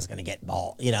 Jackson's going to get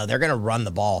ball. They're going to run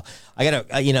the ball. I got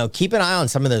to, keep an eye on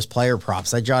some of those player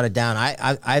props. I jotted down.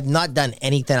 I've not done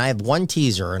anything. I have one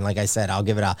teaser, and like I said, I'll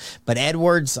give it out. But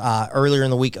Edwards, earlier in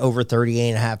the week, over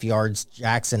 38.5 yards.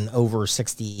 Jackson, over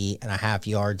 60.5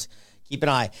 yards. Keep an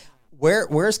eye.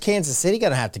 Where's Kansas City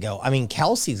going to have to go? I mean,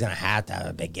 Kelsey's going to have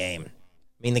a big game.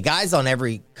 I mean, the guy's on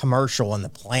every commercial on the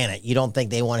planet. You don't think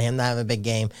they want him to have a big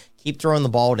game? Keep throwing the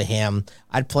ball to him.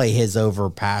 I'd play his over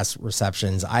pass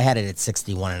receptions. I had it at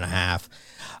 61.5.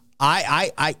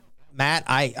 Matt,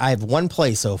 I have one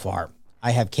play so far.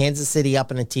 I have Kansas City up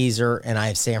in a teaser, and I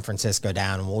have San Francisco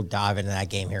down, and we'll dive into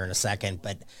that game here in a second.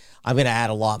 But I'm going to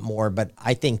add a lot more. But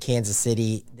I think Kansas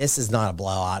City, this is not a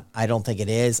blowout. I don't think it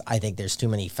is. I think there's too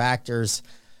many factors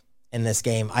in this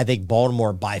game. I think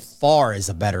Baltimore by far is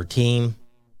a better team,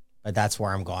 but that's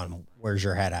where I'm going. Where's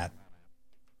your head at?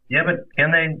 Yeah, but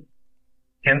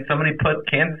can somebody put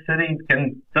Kansas City?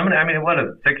 Can somebody? I mean, what?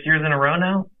 6 years in a row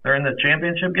now? They're in the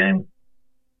championship game.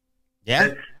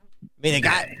 Yeah,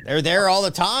 they're there all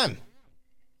the time.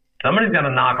 Somebody's got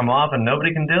to knock them off, and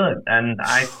nobody can do it. And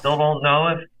I still don't know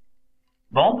if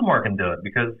Baltimore can do it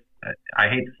because I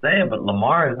hate to say it, but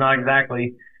Lamar has not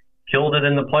exactly killed it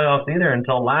in the playoffs either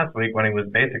until last week when he was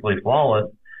basically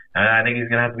flawless. And I think he's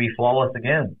going to have to be flawless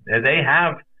again. They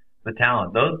have the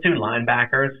talent. Those two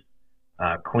linebackers,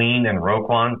 Queen and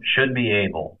Roquan, should be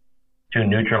able to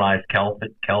neutralize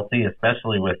Kelsey,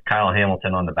 especially with Kyle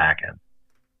Hamilton on the back end.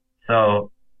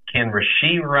 So can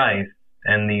Rashee Rice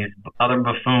and these other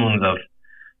buffoons of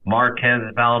Marquez,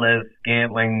 Valdez,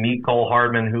 Scantling, Mecole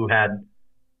Hardman, who had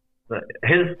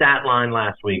his stat line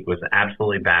last week was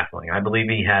absolutely baffling. I believe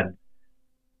he had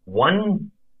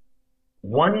one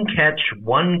catch,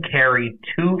 one carry,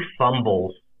 2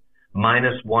 fumbles,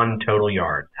 -1 total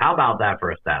yards. How about that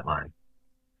for a stat line?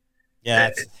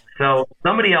 Yeah. So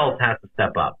somebody else has to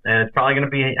step up, and it's probably going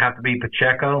to have to be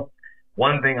Pacheco.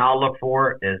 One thing I'll look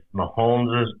for is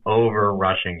Mahomes' over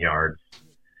rushing yards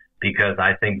because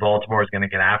I think Baltimore is going to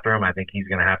get after him. I think he's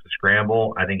going to have to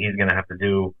scramble. I think he's going to have to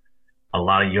do a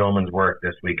lot of yeoman's work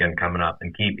this weekend coming up,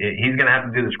 and he's going to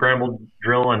have to do the scramble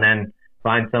drill and then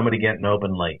find somebody getting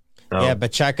open late. So yeah,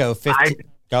 Pacheco, 15.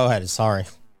 Go ahead. Sorry.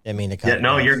 Didn't mean to cut. Yeah,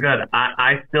 no, you're good.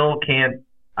 I still can't.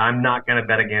 I'm not going to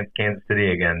bet against Kansas City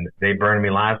again. They burned me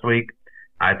last week.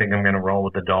 I think I'm going to roll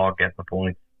with the dog, get the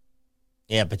points.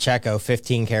 Yeah, Pacheco,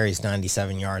 15 carries,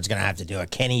 97 yards. Going to have to do it.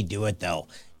 Can he do it, though?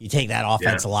 You take that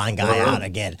offensive line guy out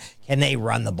again. Can they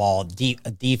run the ball?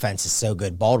 Defense is so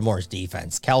good. Baltimore's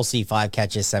defense. Kelsey, 5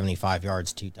 catches, 75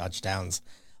 yards, 2 touchdowns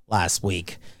last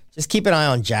week. just keep an eye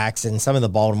on Jackson. Some of the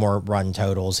Baltimore run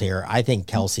totals here. I think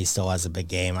Kelsey still has a big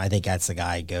game. I think that's the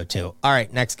guy I'd go to. All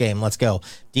right, next game. Let's go.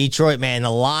 Detroit, man.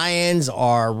 The Lions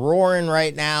are roaring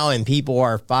right now, and people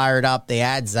are fired up. They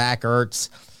add Zach Ertz.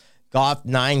 Goff,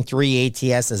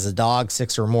 9.3 ATS as a dog,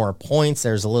 6 or more points.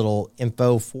 There's a little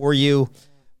info for you.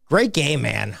 Great game,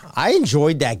 man. I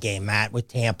enjoyed that game, Matt, with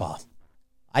Tampa.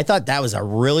 I thought that was a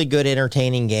really good,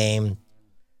 entertaining game.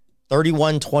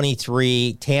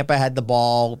 31-23. Tampa had the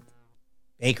ball.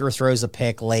 Baker throws a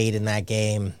pick late in that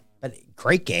game. But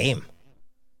great game.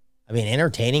 I mean,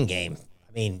 entertaining game.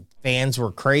 I mean, fans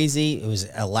were crazy. It was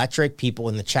electric. People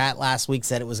in the chat last week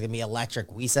said it was going to be electric.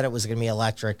 We said it was going to be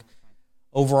electric.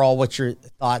 Overall, what's your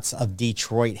thoughts of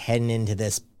Detroit heading into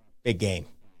this big game?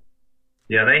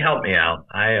 Yeah, they helped me out.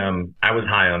 I was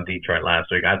high on Detroit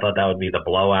last week. I thought that would be the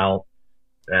blowout.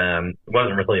 It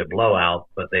wasn't really a blowout,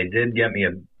 but they did get me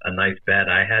a nice bet.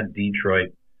 I had Detroit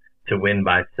to win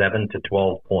by 7 to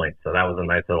 12 points, so that was a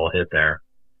nice little hit there.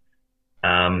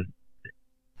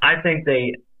 I think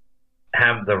they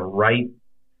have the right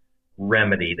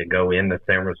remedy to go into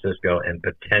San Francisco and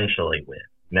potentially win.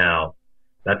 Now,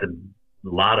 that's a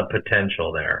lot of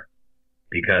potential there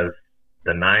because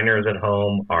the Niners at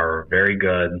home are very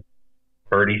good.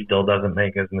 Purdy still doesn't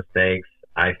make his mistakes.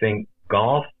 I think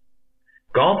Goff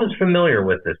is familiar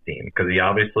with this team because he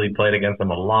obviously played against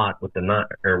them a lot with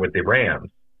the Rams.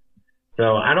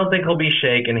 So I don't think he'll be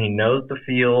shaken. He knows the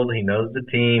field. He knows the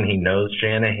team. He knows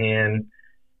Shanahan.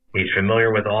 He's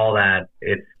familiar with all that.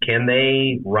 It's can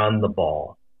they run the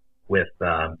ball with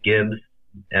Gibbs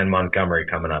and Montgomery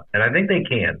coming up? And I think they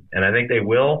can, and I think they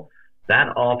will. That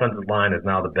offensive line is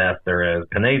now the best there is.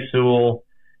 Penei Sewell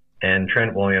and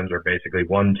Trent Williams are basically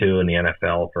 1-2 in the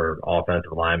NFL for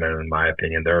offensive linemen, in my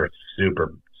opinion. They're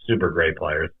super, super great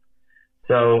players.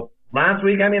 So last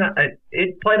week, I mean,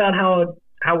 it played out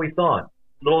how we thought.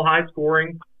 A little high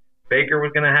scoring. Baker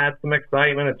was going to have some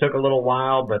excitement. It took a little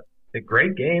while, but a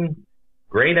great game.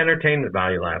 Great entertainment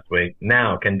value last week.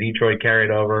 Now, can Detroit carry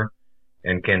it over?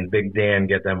 And can Big Dan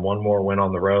get them one more win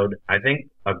on the road? I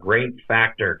think a great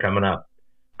factor coming up.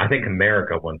 I think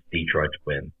America wants Detroit to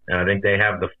win. And I think they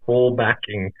have the full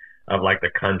backing of like the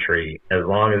country, as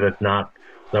long as it's not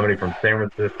somebody from San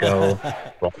Francisco,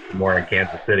 Baltimore, and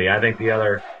Kansas City. I think the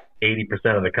other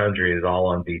 80% of the country is all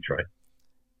on Detroit.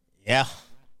 Yeah.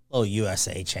 Little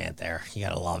USA chant there. You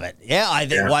got to love it. Yeah, I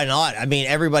think why not? I mean,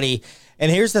 everybody.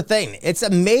 And here's the thing. It's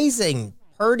amazing.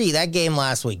 Purdy, that game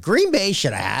last week. Green Bay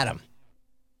should have had him.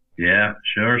 Yeah,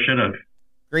 sure should have.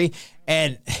 Agree.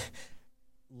 And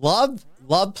Love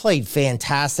played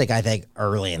fantastic, I think,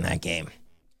 early in that game.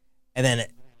 And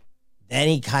then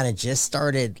he kind of just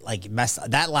started like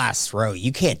that last throw.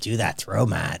 You can't do that throw,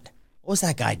 Matt. What was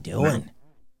that guy doing?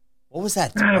 What was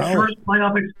that throw? First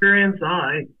playoff experience.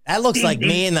 That looks like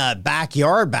me in the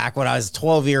backyard back when I was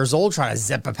 12 years old trying to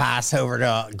zip a pass over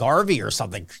to Garvey or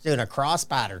something, doing a cross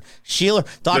pattern. Sheeler,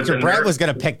 Dr. Brett was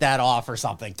going to pick that off or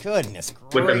something. Goodness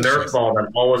gracious. With the Nerf ball that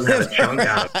always had a chunk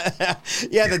out of it.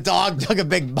 Yeah, the dog took a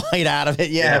big bite out of it.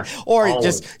 Yeah. Or always.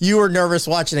 Just you were nervous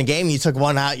watching a game. You took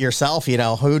one out yourself. You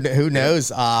know, who knows?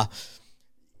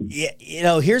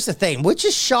 Here's the thing, which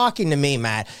is shocking to me,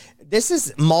 Matt. This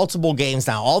is multiple games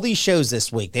now. All these shows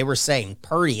this week, they were saying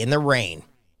Purdy in the rain.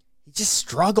 He just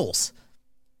struggles.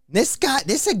 This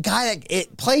is a guy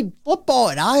that played football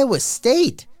at Iowa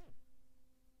State.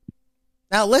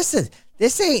 Now listen,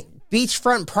 this ain't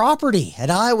beachfront property at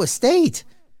Iowa State.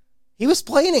 He was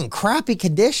playing in crappy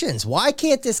conditions. Why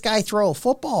can't this guy throw a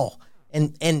football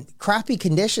in crappy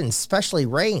conditions, especially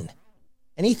rain?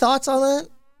 Any thoughts on that?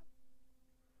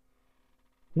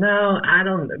 No, I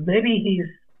don't. Maybe he's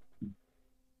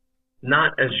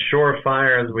not as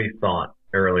surefire as we thought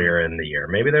earlier in the year.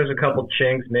 Maybe there's a couple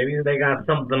chinks. Maybe they got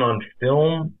something on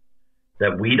film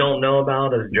that we don't know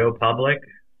about as Joe Public.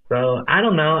 So I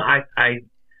don't know. I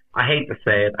hate to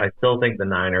say it. I still think the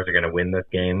Niners are going to win this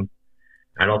game.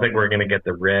 I don't think we're going to get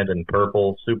the red and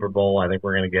purple Super Bowl. I think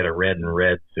we're going to get a red and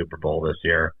red Super Bowl this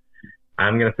year.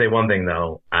 I'm going to say one thing,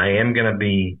 though. I am going to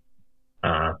be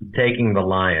taking the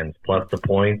Lions plus the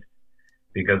points,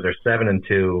 because they're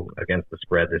 7-2 against the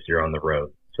spread this year on the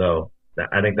road. So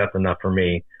I think that's enough for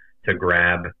me to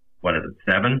grab, what is it,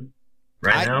 7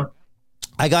 now?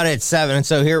 I got it at 7. And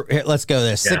so here let's go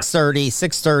this. Yeah.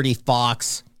 630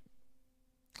 Fox,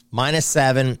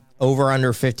 -7, over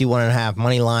under 51.5,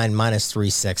 money line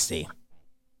 -360.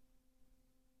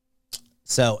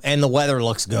 So, and the weather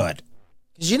looks good.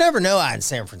 Because you never know out in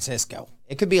San Francisco.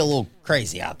 It could be a little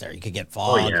crazy out there. You could get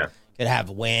fog. Oh, yeah. Could have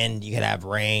wind, you could have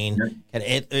rain.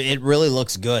 It really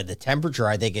looks good. The temperature,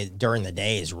 I think, during the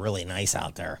day is really nice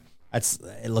out there.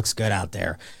 It looks good out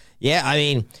there. Yeah, I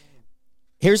mean,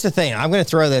 here's the thing. I'm going to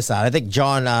throw this out. I think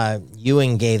John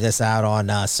Ewing gave this out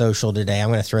on social today. I'm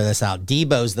going to throw this out.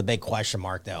 Debo's the big question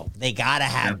mark, though. They got to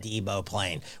have Debo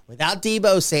playing. Without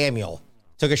Debo Samuel,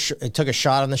 took a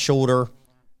shot on the shoulder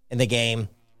in the game.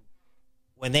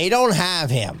 When they don't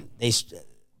have him, they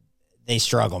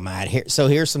struggle, Matt.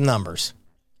 Here's some numbers.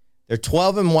 They're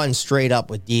 12-1 straight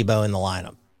up with Debo in the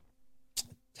lineup.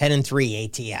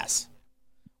 10-3 ATS.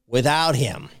 Without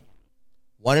him,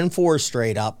 1-4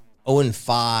 straight up.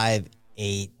 0-5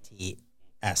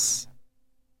 ATS.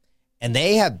 And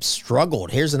they have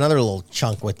struggled. Here's another little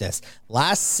chunk with this.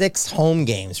 Last 6 home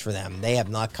games for them, they have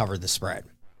not covered the spread.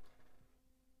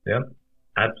 Yep.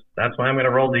 That's why I'm going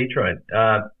to roll Detroit.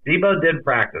 Debo did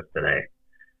practice today.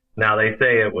 Now, they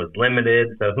say it was limited,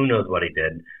 so who knows what he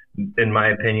did. In my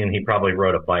opinion, he probably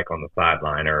rode a bike on the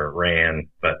sideline or ran.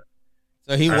 But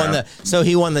So he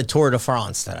won the Tour de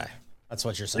France today. That's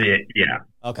what you're saying. Yeah.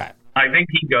 Okay. I think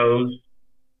he goes.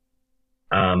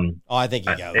 I think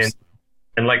he goes.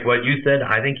 And like what you said,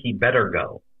 I think he better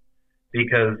go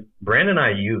because Brandon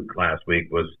Ayuk last week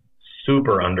was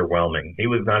super underwhelming. He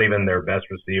was not even their best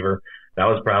receiver. That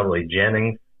was probably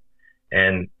Jennings.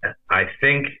 And I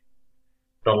think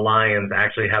the Lions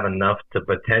actually have enough to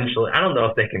potentially, I don't know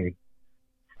if they can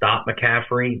stop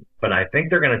McCaffrey, but I think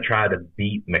they're going to try to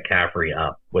beat McCaffrey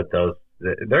up with those.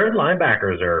 Their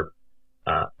linebackers are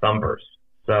thumpers.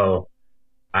 So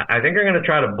I think they're going to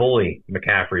try to bully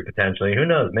McCaffrey potentially. Who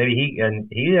knows? Maybe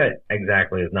he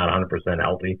exactly is not 100%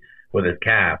 healthy with his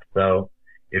calf. So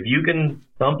if you can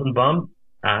thump and bump,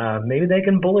 maybe they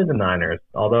can bully the Niners.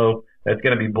 Although that's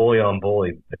going to be bully on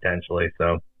bully potentially.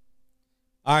 So,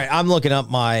 all right, I'm looking up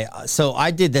so I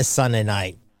did this Sunday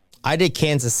night. I did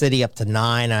Kansas City up to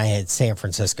 9. I had San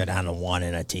Francisco down to 1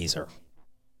 in a teaser.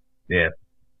 Yeah.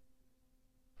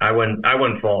 I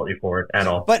wouldn't fault you for it at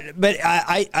all. But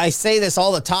I say this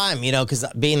all the time, because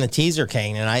being the teaser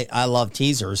king, and I love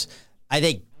teasers, I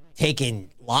think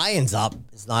taking Lions up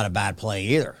is not a bad play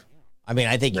either. I mean,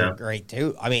 I think you're great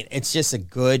too. I mean, it's just a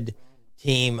good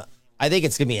team. I think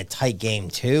it's going to be a tight game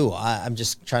too. I'm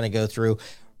just trying to go through,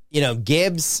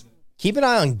 Gibbs, keep an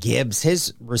eye on Gibbs.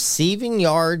 His receiving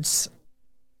yards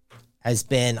has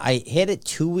been, I hit it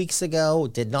 2 weeks ago,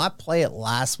 did not play it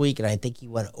last week, and I think he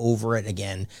went over it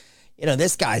again.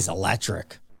 This guy's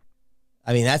electric.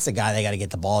 I mean, that's a guy they got to get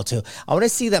the ball to. I want to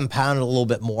see them pound it a little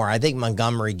bit more. I think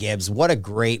Montgomery Gibbs, what a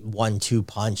great 1-2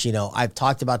 punch. I've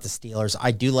talked about the Steelers.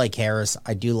 I do like Harris.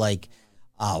 I do like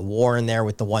Warren there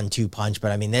with the 1-2 punch,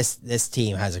 but I mean, this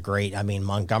team has a great,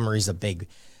 Montgomery's a big,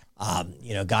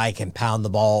 guy can pound the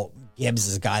ball. Gibbs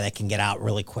is a guy that can get out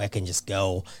really quick and just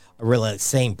go. Really,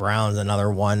 St. Brown's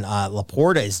another one.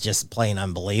 Laporta is just playing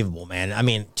unbelievable, man. I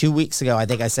mean, 2 weeks ago, I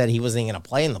think I said he wasn't going to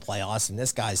play in the playoffs, and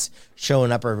this guy's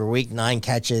showing up every week, 9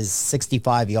 catches,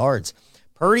 65 yards.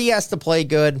 Purdy has to play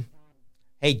good.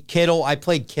 Hey, Kittle, I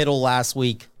played Kittle last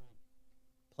week.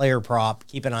 Player prop,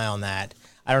 keep an eye on that.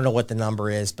 I don't know what the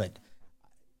number is, but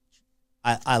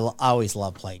I always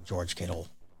love playing George Kittle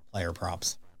player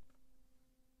props.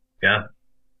 Yeah.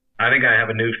 I think I have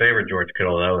a new favorite George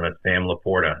Kittle, though, and it's Sam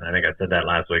Laporta. I think I said that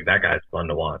last week. That guy's fun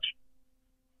to watch.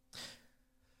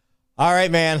 All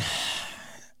right, man.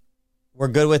 We're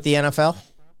good with the NFL?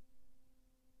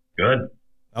 Good.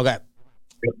 Okay.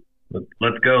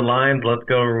 Let's go Lions. Let's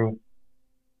go.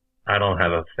 I don't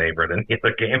have a favorite in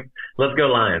either game. Let's go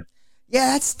Lions.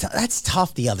 Yeah, that's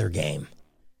tough, the other game.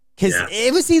 Because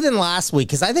it was even last week,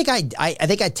 because I think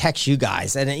I text you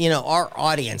guys, and our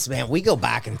audience, man, we go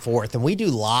back and forth, and we do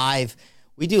live.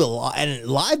 We do a lot, and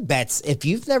live bets. If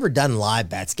you've never done live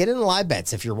bets, get into live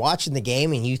bets. If you're watching the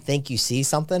game and you think you see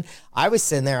something, I was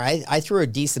sitting there. I threw a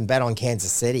decent bet on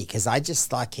Kansas City because I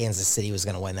just thought Kansas City was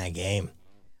going to win that game.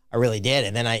 I really did,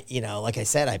 and then like I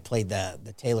said, I played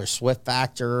the Taylor Swift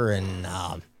factor and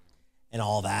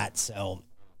all that. So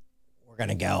we're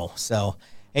gonna go. So.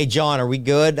 Hey, John, are we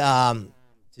good to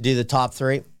do the top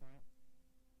 3?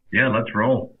 Yeah, let's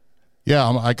roll. Yeah,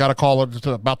 I got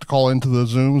about to call into the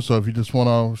Zoom, so if you just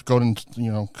want to go and,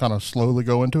 kind of slowly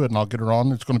go into it, and I'll get her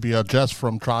on. It's going to be Jess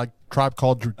from Tribe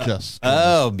Called Jess.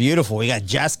 Oh, beautiful. We got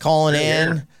Jess calling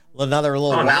in. Another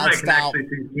little now wild I can style. actually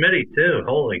see Smitty, too.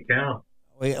 Holy cow.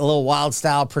 We got a little wild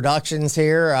style productions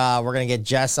here. We're going to get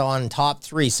Jess on top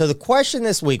 3. So the question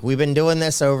this week, we've been doing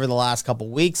this over the last couple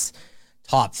weeks.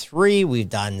 Top 3, we've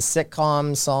done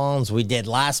sitcom songs. We did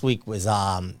last week was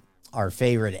our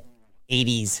favorite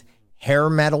 80s hair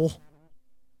metal.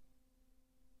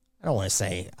 I don't want to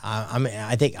say.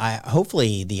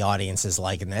 Hopefully the audience is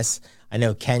liking this. I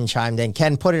know Ken chimed in.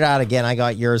 Ken, put it out again. I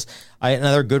got yours.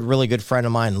 Another really good friend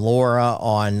of mine, Laura,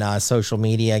 on social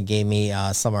media, gave me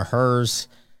some of hers.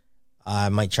 I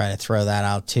might try to throw that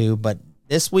out too. But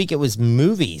this week it was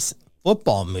movies,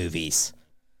 football movies.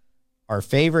 Our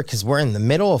favorite, because we're in the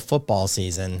middle of football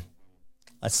season.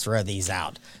 Let's throw these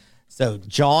out. So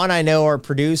John, I know our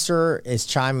producer is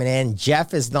chiming in.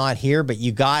 Jeff is not here, but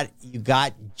you got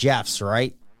Jeff's,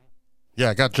 right? Yeah,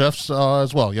 I got Jeff's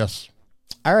as well. Yes.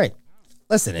 All right.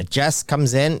 Listen, if Jess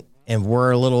comes in and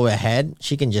we're a little ahead,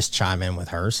 she can just chime in with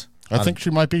hers. I think she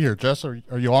might be here. Jess, are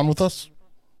you on with us?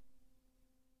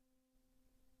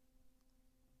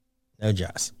 No,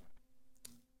 Jess.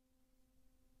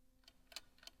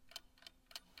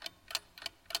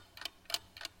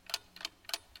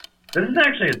 This is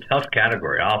actually a tough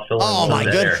category. I'll fill in. Oh my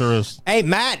goodness! Sure is. Hey,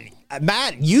 Matt,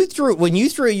 when you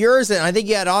threw yours, and I think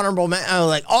you had honorable. I was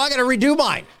like, I got to redo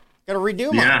mine.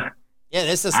 Yeah,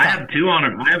 this is. I have two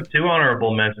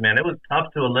honorable mentions, man. It was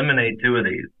tough to eliminate two of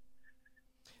these.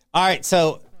 All right,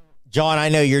 so John, I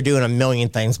know you're doing a million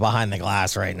things behind the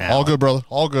glass right now. All good, brother.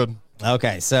 All good.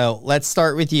 Okay, so let's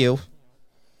start with you.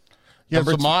 Yeah,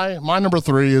 so my number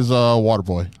 3 is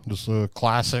Waterboy. Just a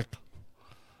classic,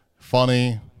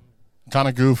 funny, kind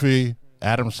of goofy,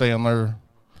 Adam Sandler.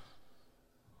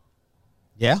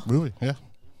 Yeah. Movie, yeah.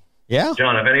 Yeah.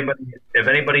 John, if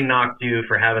anybody knocked you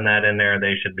for having that in there,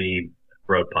 they should be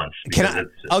throat punched.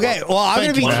 Okay, well, I'm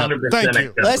going to be 100% Thank you.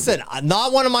 acceptable. Listen,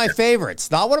 not one of my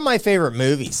favorites. Not one of my favorite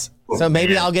movies. So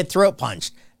maybe I'll get throat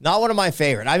punched. Not one of my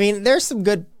favorite. I mean, there's some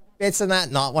good bits in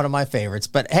that. Not one of my favorites.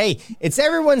 But hey, it's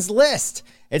everyone's list.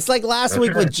 It's like last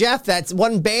week with Jeff. That's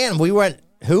one band. We went,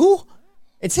 who?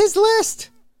 It's his list.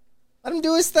 Let him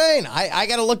do his thing. I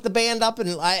got to look the band up,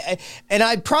 and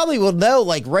I probably will know,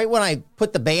 like, right when I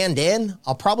put the band in,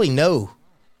 I'll probably know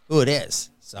who it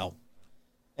is. So,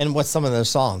 and what's some of those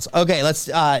songs. Okay, let's,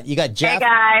 you got Jeff. Hey,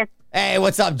 guys. Hey,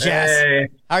 what's up, Jess? Hey.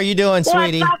 How are you doing,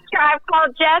 sweetie? What's up, Tribe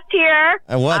Called Jess here.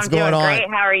 And what's going on? I'm doing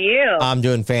great. How are you? I'm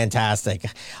doing fantastic.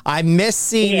 I miss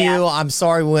seeing you. I'm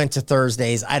sorry we went to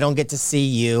Thursdays. I don't get to see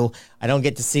you. I don't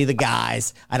get to see the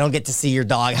guys. I don't get to see your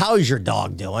dog. How is your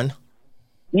dog doing?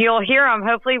 You'll hear him.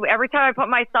 Hopefully, every time I put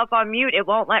myself on mute, it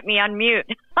won't let me unmute.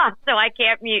 So I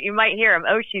can't mute. You might hear him.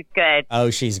 Oh, she's good. Oh,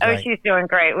 she's great. Oh, she's doing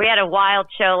great. We had a wild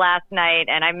show last night,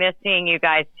 and I miss seeing you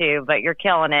guys too, but you're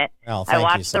killing it. Oh, I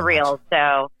watched the reels,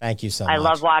 so thank you so much. I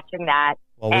love watching that.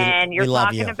 Well, and you're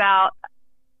talking about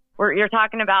you're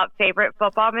talking about favorite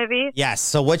football movies? Yes.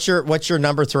 So what's your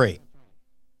number 3?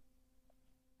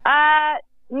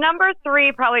 Number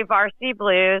 3, probably Varsity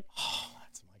Blues. Oh,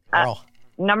 that's my girl.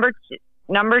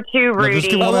 Number 2, Rudy. Just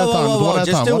do one at a time.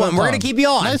 Just do one. We're going to keep you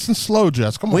on. Nice and slow,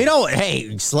 Jess. Come on. We don't,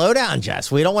 hey, slow down,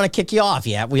 Jess. We don't want to kick you off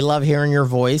yet. We love hearing your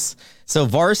voice. So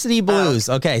Varsity Blues.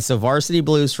 Okay, so Varsity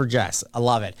Blues for Jess. I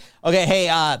love it. Okay,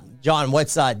 hey, John,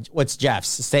 what's Jeff's?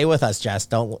 Stay with us, Jess.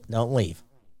 Don't leave.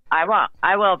 I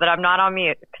will, but I'm not on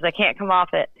mute because I can't come off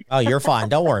it. Oh, you're fine.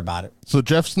 Don't worry about it. So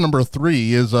Jeff's number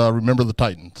 3 is Remember the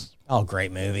Titans. Oh,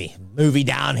 great movie. Movie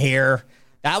down here.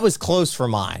 That was close for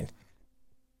mine.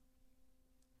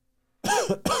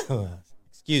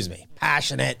 Excuse me.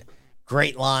 Passionate,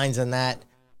 great lines in that.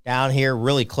 Down here,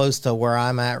 really close to where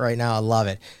I'm at right now. I love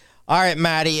it. All right,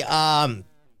 Maddie.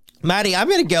 Maddie, I'm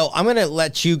gonna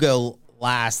let you go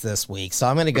last this week. So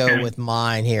I'm gonna go with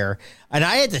mine here. And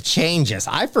I had to change this.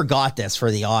 I forgot this for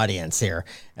the audience here.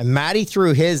 And Maddie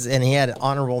threw his and he had an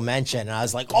honorable mention. And I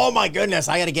was like, oh my goodness,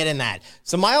 I gotta get in that.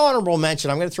 So my honorable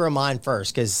mention, I'm gonna throw mine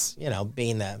first, because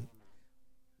being the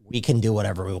we can do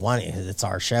whatever we want. It's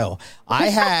our show.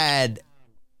 I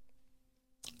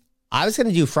was going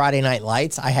to do Friday Night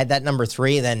Lights. I had that number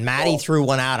 3. Then Maddie threw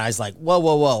one out. I was like,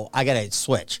 whoa. I got to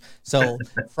switch. So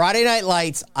Friday Night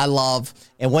Lights, I love,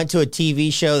 and went to a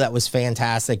TV show that was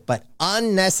fantastic, but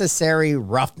unnecessary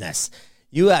roughness.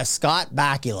 You have Scott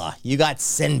Bakula. You got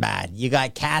Sinbad. You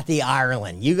got Kathy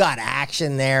Ireland. You got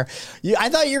action there. I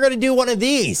thought you were going to do one of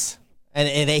these.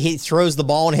 And he throws the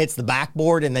ball and hits the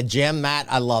backboard in the gym. Matt,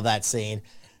 I love that scene.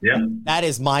 Yeah. That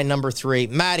is my number 3.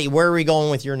 Maddie, where are we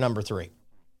going with your number 3?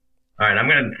 All right, I'm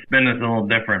going to spin this a little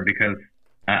different because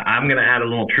I'm going to add a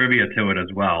little trivia to it as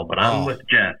well. But I'm with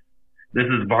Jess. This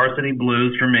is Varsity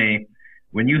Blues for me.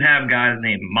 When you have guys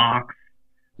named Mox,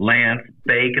 Lance,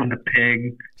 Bacon the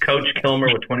Pig, Coach Kilmer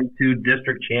with 22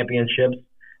 district championships,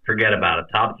 forget about it.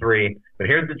 Top 3. But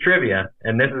here's the trivia,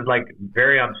 and this is like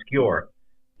very obscure.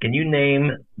 Can you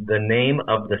name the name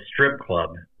of the strip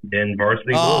club in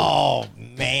Varsity Blues? Oh,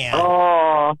 man.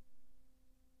 Oh.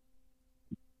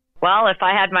 Well, if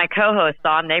I had my co-host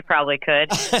on, they probably could.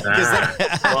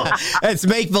 It's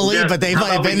make-believe, but they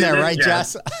might have been there, right,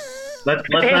 Jess? Let's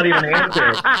not even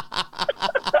answer it.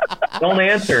 Don't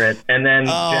answer it, and then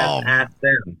Jess ask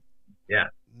them. Yeah.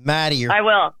 Maddie, I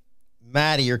will.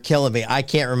 Maddie, you're killing me. I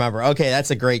can't remember. Okay,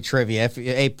 that's a great trivia. If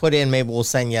you put in, maybe we'll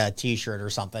send you a T-shirt or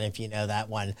something if you know that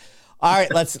one. All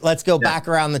right, let's go back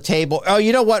around the table. Oh,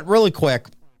 you know what? Really quick,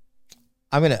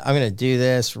 I'm gonna do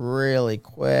this really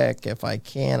quick if I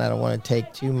can. I don't want to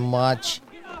take too much.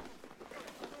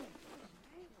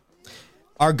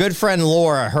 Our good friend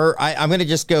Laura, I'm going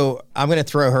to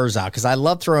throw hers out because I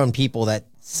love throwing people that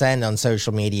send on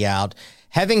social media out.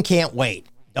 Heaven Can't Wait.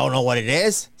 Don't know what it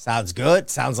is. Sounds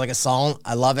good. Sounds like a song.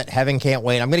 I love it. Heaven Can't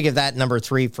Wait. I'm going to give that number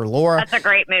 3 for Laura. That's a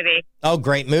great movie. Oh,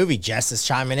 great movie. Jess is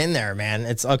chiming in there, man.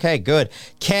 It's okay. Good.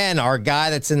 Ken, our guy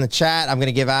that's in the chat, I'm going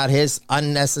to give out his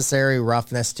Unnecessary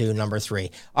Roughness to number 3.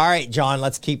 All right, John,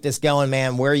 let's keep this going,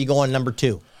 man. Where are you going, number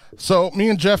 2? So me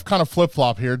and Jeff kind of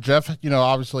flip-flop here. Jeff,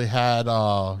 obviously had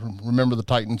Remember the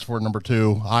Titans for number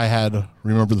 2. I had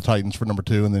Remember the Titans for number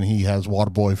 2, and then he has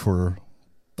Waterboy for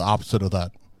the opposite of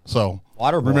that. So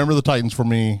Waterboy. Remember the Titans for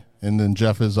me, and then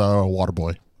Jeff is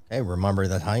Waterboy. Okay, Remember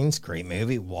the Titans, great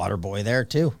movie. Waterboy there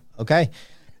too. Okay,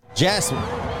 Jess.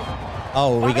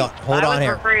 Oh, we got. Hold on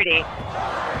here. Rudy.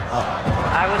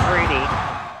 I was Rudy.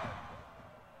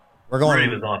 We're going.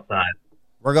 Rudy was offside.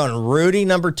 We're going Rudy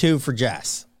number 2 for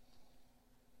Jess.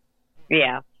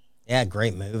 Yeah. Yeah,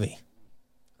 great movie.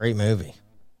 Great movie.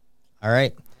 All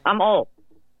right. I'm old.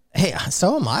 Hey,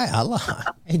 so am I.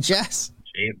 Hey, Jess.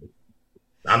 Jesus.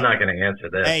 I'm not going to answer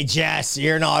this. Hey, Jess,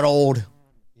 you're not old.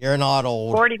 You're not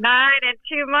old. 49 in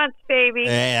 2 months, baby.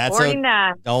 Hey, that's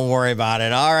 49. Don't worry about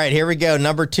it. All right, here we go.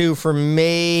 Number 2 for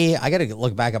me. I got to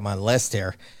look back at my list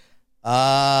here.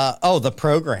 The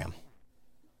Program.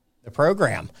 The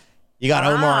Program. You got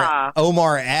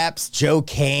Omar Epps, Joe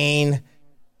Kane.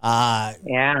 Yeah.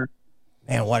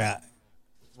 Man, we're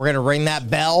gonna ring that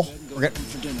bell. Here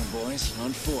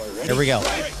we go.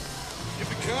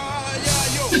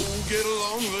 Get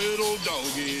along, little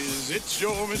doggies. It's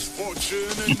your misfortune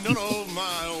and none of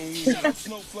my own.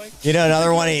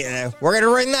 Another one. We're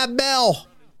gonna ring that bell.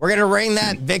 We're gonna ring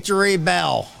that victory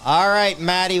bell. All right,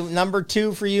 Maddie, number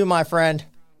 2 for you, my friend.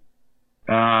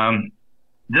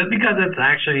 Just because it's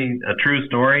actually a true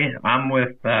story, I'm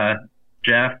with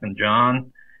Jeff and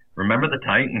John. Remember the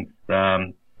Titans,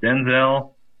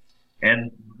 Denzel,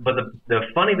 but the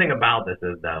funny thing about this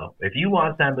is though, if you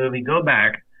watch that movie, go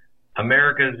back.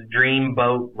 America's Dream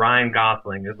Boat, Ryan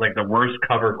Gosling is like the worst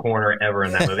cover corner ever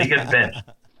in that movie. He gets benched.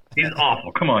 He's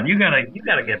awful. Come on, you gotta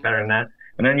get better than that.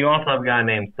 And then you also have a guy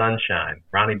named Sunshine,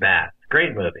 Ronnie Bass.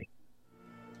 Great movie.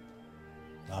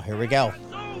 Oh, here we go. Let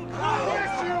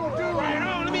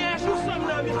me ask you something,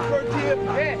 how strong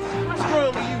are you?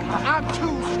 I'm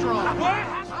too strong.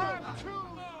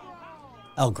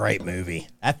 Oh, great movie.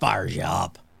 That fires you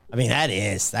up. I mean,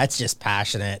 that's just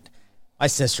passionate. My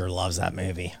sister loves that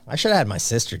movie. I should have had my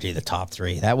sister do the top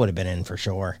 3. That would have been in for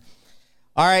sure.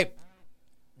 All right.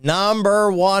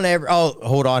 Number 1.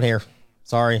 Hold on here.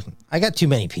 Sorry. I got too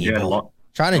many people.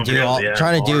 Trying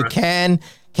to do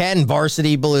Ken,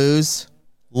 Varsity Blues.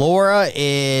 Laura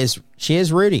is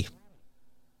Rudy.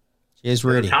 She is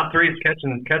Rudy. The top 3 is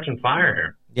catching fire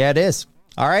here. Yeah, it is.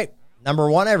 All right.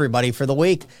 Number 1, everybody, for the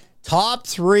week. Top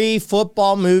 3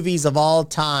 football movies of all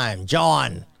time.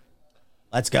 John,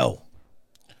 let's go.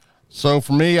 So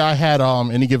for me, I had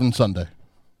Any Given Sunday.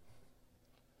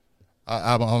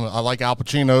 I like Al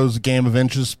Pacino's Game of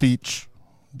Inches speech.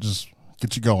 Just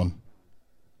get you going.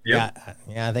 Yep.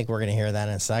 Yeah, I think we're going to hear that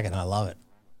in a second. I love it.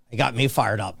 It got me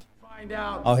fired up.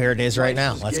 Oh, here it is right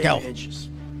now. Let's go.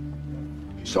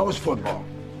 So is football.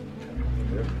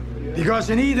 Because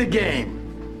in either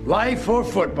game, life or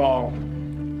football,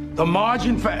 the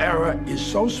margin for error is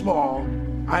so small.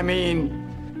 I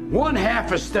mean,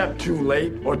 1/2 a step too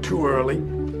late or too early,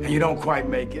 and you don't quite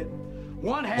make it.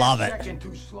 1/2 Love it. second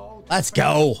too slow. Let's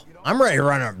go. I'm ready to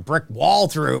run a brick wall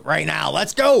through it right now.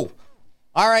 Let's go.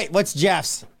 All right, what's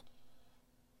Jeff's?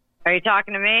 Are you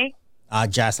talking to me?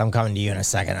 Jess, I'm coming to you in a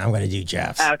second. I'm going to do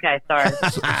Jeff's. Okay, sorry.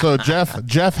 So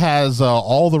Jeff has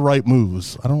All the Right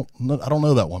Moves. I don't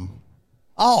know that one.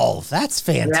 Oh, that's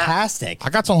fantastic. I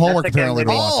got some homework That's a good apparently to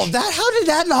movie. watch. How did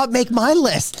that not make my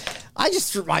list? I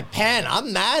just threw my pen.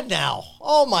 I'm mad now.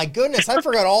 Oh my goodness, I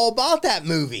forgot all about that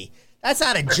movie. That's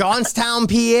out of Johnstown,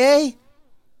 PA.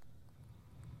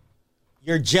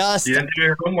 You didn't do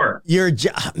your homework.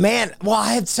 Man, well,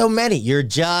 I had so many. You're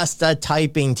just a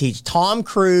typing teacher. Tom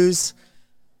Cruise.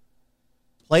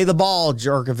 Play the ball,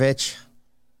 Jerkovich.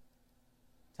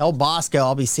 Tell Bosco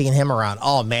I'll be seeing him around.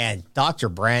 Oh, man. Dr.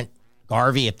 Brent,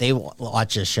 Garvey, if they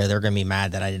watch this show, they're going to be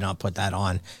mad that I did not put that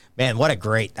on. Man,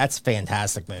 that's a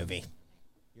fantastic movie.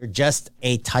 You're just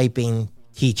a typing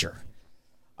teacher.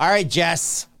 All right,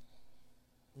 Jess.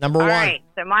 Number 1. All right,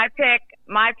 so my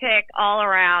my pick all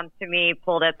around to me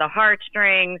pulled at the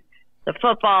heartstrings, the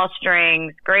football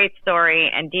strings, great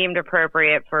story, and deemed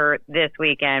appropriate for this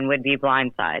weekend would be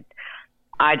Blindside.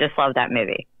 I just love that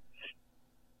movie.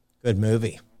 Good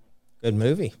movie.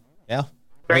 Yeah.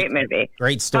 Great movie.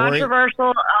 Great story. Controversial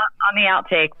on the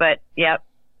outtake, but yep,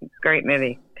 great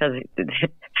movie because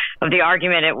of the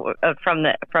argument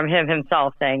from him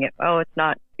himself saying, "Oh, it's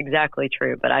not exactly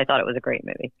true," but I thought it was a great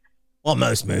movie. Well,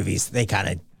 most movies they kind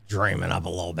of dream it up a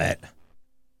little bit.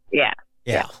 Yeah.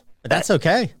 But that's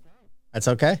okay.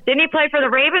 Didn't he play for the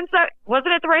Ravens?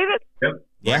 Wasn't it the Ravens? Yep.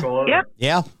 Yeah. Yep.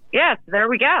 Yeah. Yes. There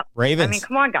we go. Ravens. I mean,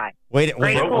 come on, guys. Way to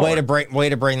bring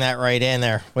that right in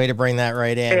there. Way to bring that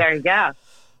right in. There you go.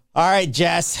 All right,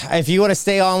 Jess, if you want to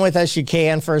stay on with us, you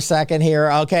can for a second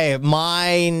here. Okay,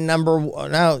 my number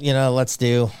one. No, let's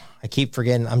do. I keep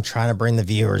forgetting. I'm trying to bring the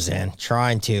viewers in.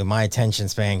 My attention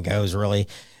span goes really.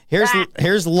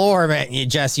 Here's Laura, man.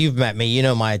 Jess, you've met me. You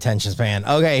know my attention span.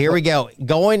 Okay, here we go.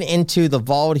 Going into the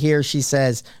vault here, she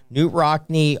says, Newt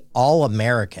Rockne,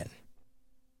 All-American.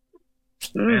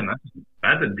 Man,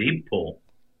 that's a deep pull.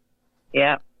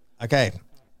 Yeah. Okay.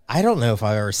 I don't know if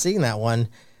I've ever seen that one.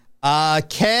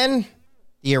 Ken,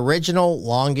 the original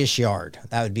Longest Yard.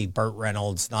 That would be Burt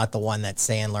Reynolds, not the one that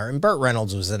Sandler. And Burt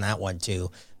Reynolds was in that one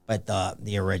too, but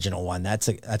the original one. That's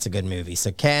a good movie.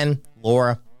 So Ken,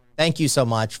 Laura, thank you so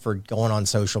much for going on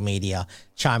social media,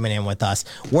 chiming in with us.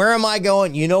 Where am I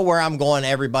going? You know where I'm going,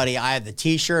 everybody. I have the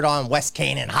T-shirt on, West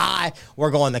Canaan High. We're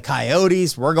going the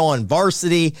Coyotes. We're going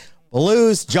Varsity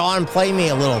Blues. John, play me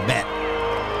a little bit.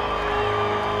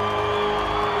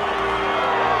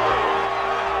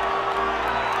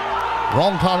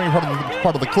 Wrong timing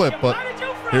part of the clip, but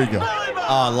here you go. Oh,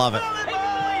 I love it.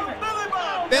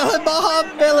 Billy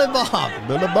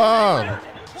Bob.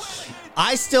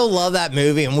 I still love that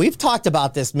movie, and we've talked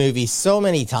about this movie so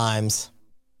many times,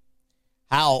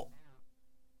 how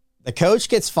the coach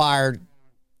gets fired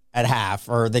at half,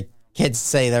 or the kids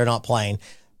say they're not playing.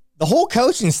 The whole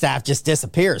coaching staff just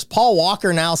disappears. Paul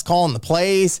Walker now is calling the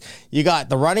plays. You got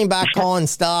the running back calling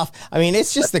stuff. I mean,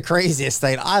 it's just the craziest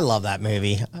thing. I love that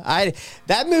movie.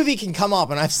 That movie can come up,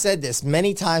 and I've said this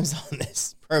many times on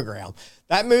this program.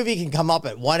 That movie can come up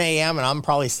at 1 a.m., and I'm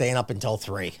probably staying up until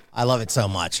 3. I love it so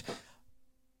much.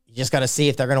 You just got to see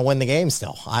if they're going to win the game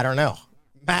still. I don't know.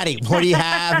 Maddie, what do you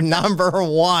have number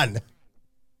one?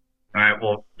 All right,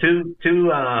 well, two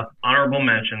honorable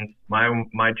mentions.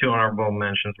 My two honorable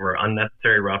mentions were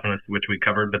Unnecessary Roughness, which we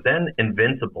covered, but then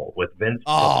Invincible with Vince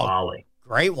Papale.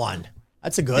 Great one.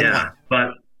 That's a good one.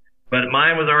 But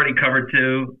mine was already covered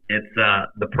too. It's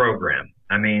The Program.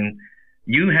 I mean,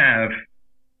 you have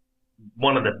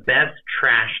one of the best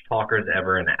trash talkers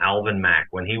ever in Alvin Mack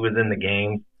when he was in the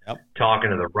game, talking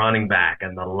to the running back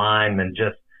and the linemen,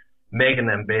 just making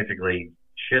them basically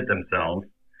shit themselves.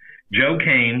 Joe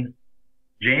Kane,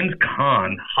 James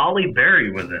Caan, Holly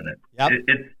Berry was in it. Yep.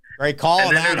 It's great call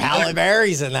on that. Halle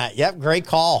Berry's in that. Yep, great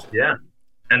call. Yeah.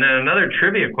 And then another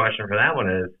trivia question for that one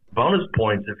is bonus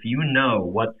points if you know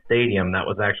what stadium that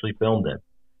was actually filmed in.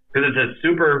 Because it's a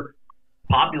super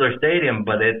popular stadium,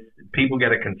 but people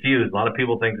get it confused. A lot of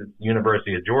people think it's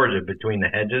University of Georgia between the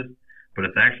hedges, but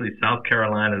it's actually South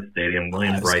Carolina Stadium,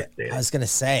 William Bright Stadium. I was going to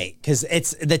say, because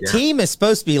it's the team is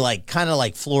supposed to be kind of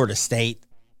like Florida State.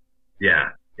 Yeah.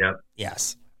 Yep.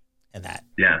 Yes. And that.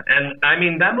 Yeah. And I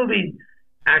mean, that movie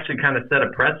actually kind of set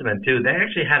a precedent too. They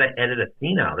actually had to edit a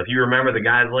scene out. If you remember the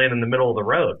guys laying in the middle of the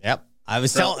road. Yep. I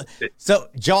was telling. So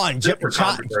John,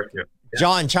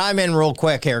 chime in real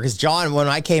quick here. Cause John, when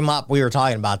I came up, we were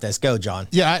talking about this. Go, John.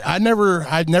 Yeah. I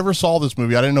never saw this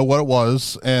movie. I didn't know what it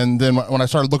was. And then when I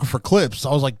started looking for clips,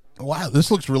 I was like, wow,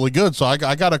 this looks really good. So I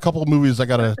got a couple of movies I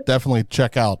got to definitely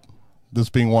check out. This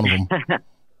being one of them.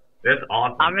 It's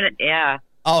awesome. I'm going to, yeah.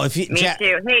 Oh, if you, Me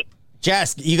too. Hey,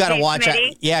 Jess, you got to watch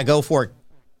it. Yeah, go for it.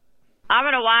 I'm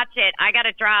going to watch it. I got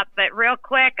to drop, but real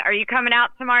quick, are you coming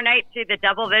out tomorrow night to the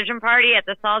Double Vision party at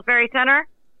the Salisbury Center?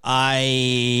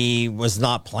 I was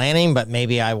not planning, but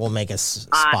maybe I will make a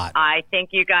spot. I think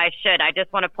you guys should. I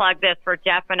just want to plug this for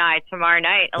Jeff and I tomorrow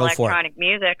night. Electronic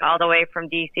music all the way from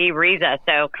DC, Riza.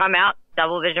 So come out,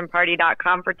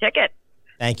 doublevisionparty.com for tickets.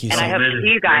 Thank you. And I hope to see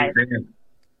you guys.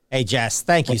 Hey, Jess,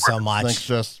 thank you so much. Thanks,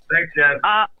 Jess. Thanks, Jess.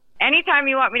 Anytime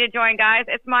you want me to join, guys,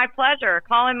 it's my pleasure.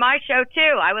 Call in my show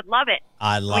too. I would love it.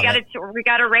 I love it. We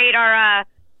got to rate our.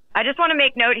 I just want to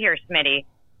make note here, Smitty.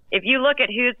 If you look at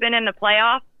who's been in the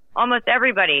playoffs, almost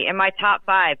everybody in my top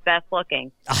 5 best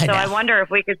looking. I wonder if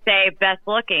we could say best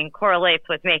looking correlates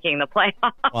with making the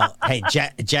playoffs. Well, hey,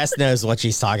 Jess knows what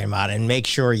she's talking about, and make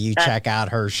sure you check out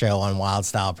her show on Wild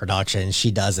Style Productions.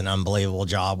 She does an unbelievable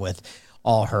job with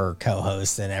all her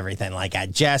co-hosts and everything like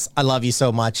that. Jess, I love you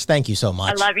so much. Thank you so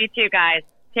much. I love you too, guys.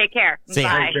 Take care. See ya.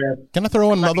 Bye. Can I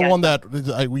throw in another one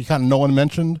that we kind of no one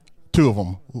mentioned? Two of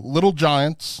them. Little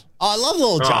Giants. Oh, I love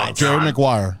Little Giants. Jerry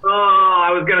Maguire. Oh,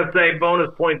 I was going to say bonus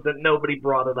points that nobody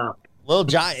brought it up. Little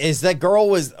Giant. Is that girl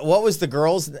what was the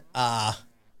girl's, what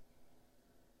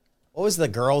was the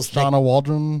girl's Shauna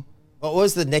Waldron. What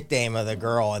was the nickname of the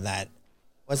girl in that?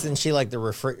 Wasn't she like the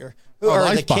refrigerator? Oh, or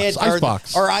the the kid?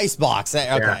 Icebox. Or Icebox. Okay.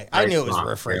 Yeah, I knew it was Icebox,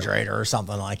 refrigerator or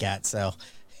something like that. So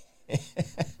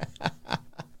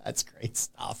that's great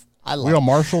stuff. I love We Are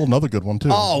Marshall, another good one, too.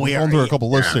 Oh, we We're are. under a couple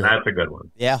lists here. That's a good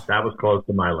one. Yeah. That was close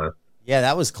to my list. Yeah,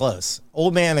 that was close.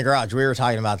 Old Man in the Garage. We were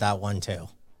talking about that one too.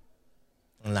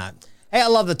 Hey, I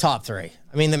love the top three.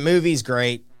 I mean, the movie's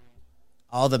great.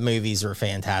 All the movies are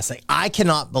fantastic. I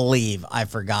cannot believe I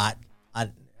forgot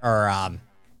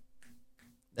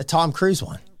the Tom Cruise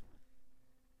one.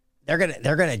 They're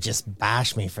gonna just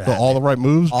bash me for that. All the right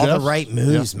moves, All Jeff? the right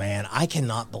moves, man. I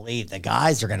cannot believe the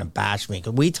guys are gonna bash me.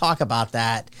 Cause we talk about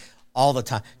that all the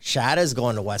time. Shada's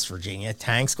going to West Virginia.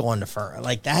 Tank's going to Fur.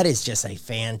 Like, that is just a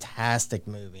fantastic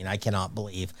movie, and I cannot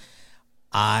believe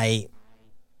I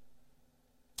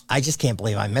just can't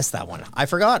believe I missed that one. I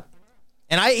forgot.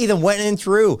 And I even went in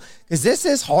through, because this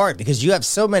is hard because you have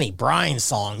so many Brian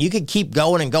songs. You could keep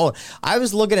going and going. I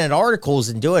was looking at articles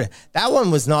and doing it. That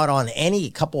one was not on any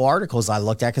couple articles I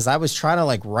looked at because I was trying to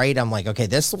like write. I'm like, okay,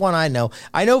 this is the one I know.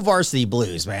 I know Varsity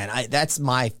Blues, man. That's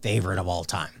my favorite of all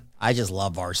time. I just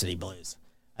love Varsity Blues.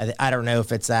 I don't know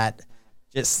if it's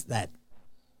just that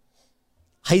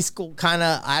high school kind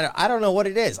of, I don't know what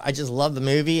it is. I just love the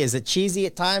movie. Is it cheesy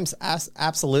at times?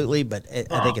 Absolutely, but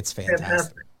I think it's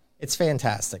fantastic. It's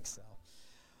fantastic. So,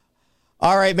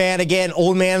 all right, man. Again,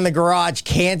 Old Man in the Garage.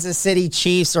 Kansas City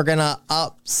Chiefs are gonna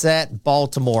upset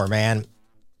Baltimore, man.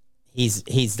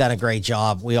 He's done a great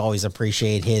job. We always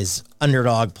appreciate his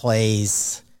underdog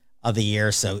plays of the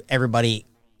year. So everybody,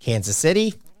 Kansas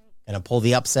City, gonna pull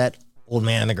the upset. Old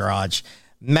Man in the Garage.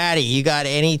 Maddie, you got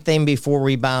anything before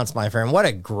we bounce, my friend? What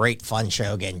a great fun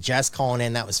show again. Jess calling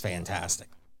in, that was fantastic.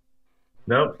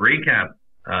 Nope. Recap.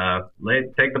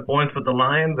 Take the points with the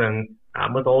Lions, and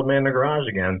I'm with Old Man in the Garage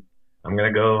again. I'm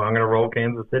gonna roll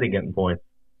Kansas City getting points.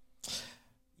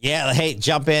 Yeah, hey,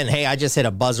 jump in. Hey, I just hit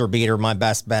a buzzer beater. My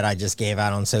best bet I just gave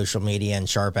out on social media and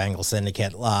Sharp Angle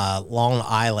Syndicate. Long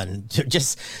Island,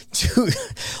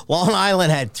 Long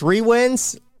Island had 3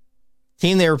 wins.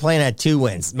 Team they were playing had 2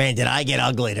 wins. Man, did I get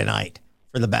ugly tonight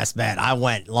for the best bet. I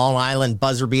went Long Island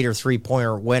buzzer beater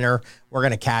 3-pointer winner. We're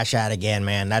going to cash out again,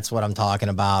 man. That's what I'm talking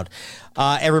about.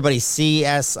 Everybody,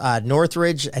 CS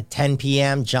Northridge at 10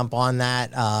 p.m. Jump on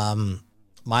that.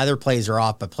 My other plays are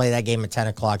off, but play that game at 10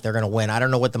 o'clock. They're going to win. I don't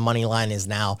know what the money line is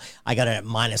now. I got it at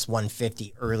minus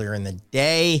 150 earlier in the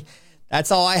day.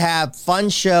 That's all I have. Fun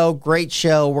show, great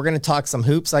show. We're going to talk some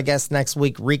hoops, I guess, next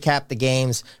week. Recap the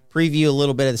games, preview a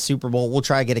little bit of the Super Bowl. We'll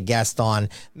try to get a guest on.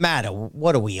 Matt,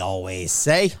 what do we always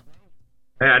say?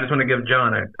 Hey, I just want to give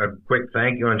John a quick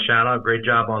thank you and shout out. Great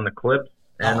job on the clips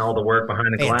and all the work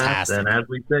behind the glass. And as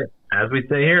we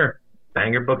say here,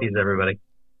 bang your bookies, everybody.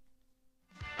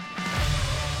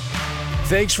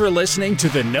 Thanks for listening to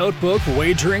the Notebook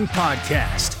Wagering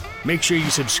Podcast. Make sure you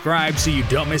subscribe so you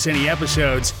don't miss any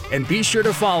episodes, and be sure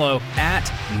to follow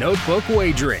 @Notebook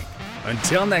Wagering.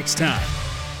 Until next time.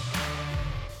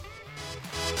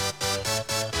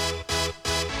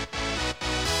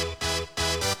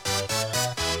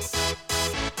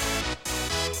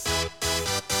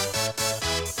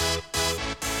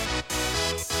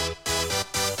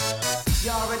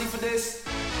 Y'all ready for this?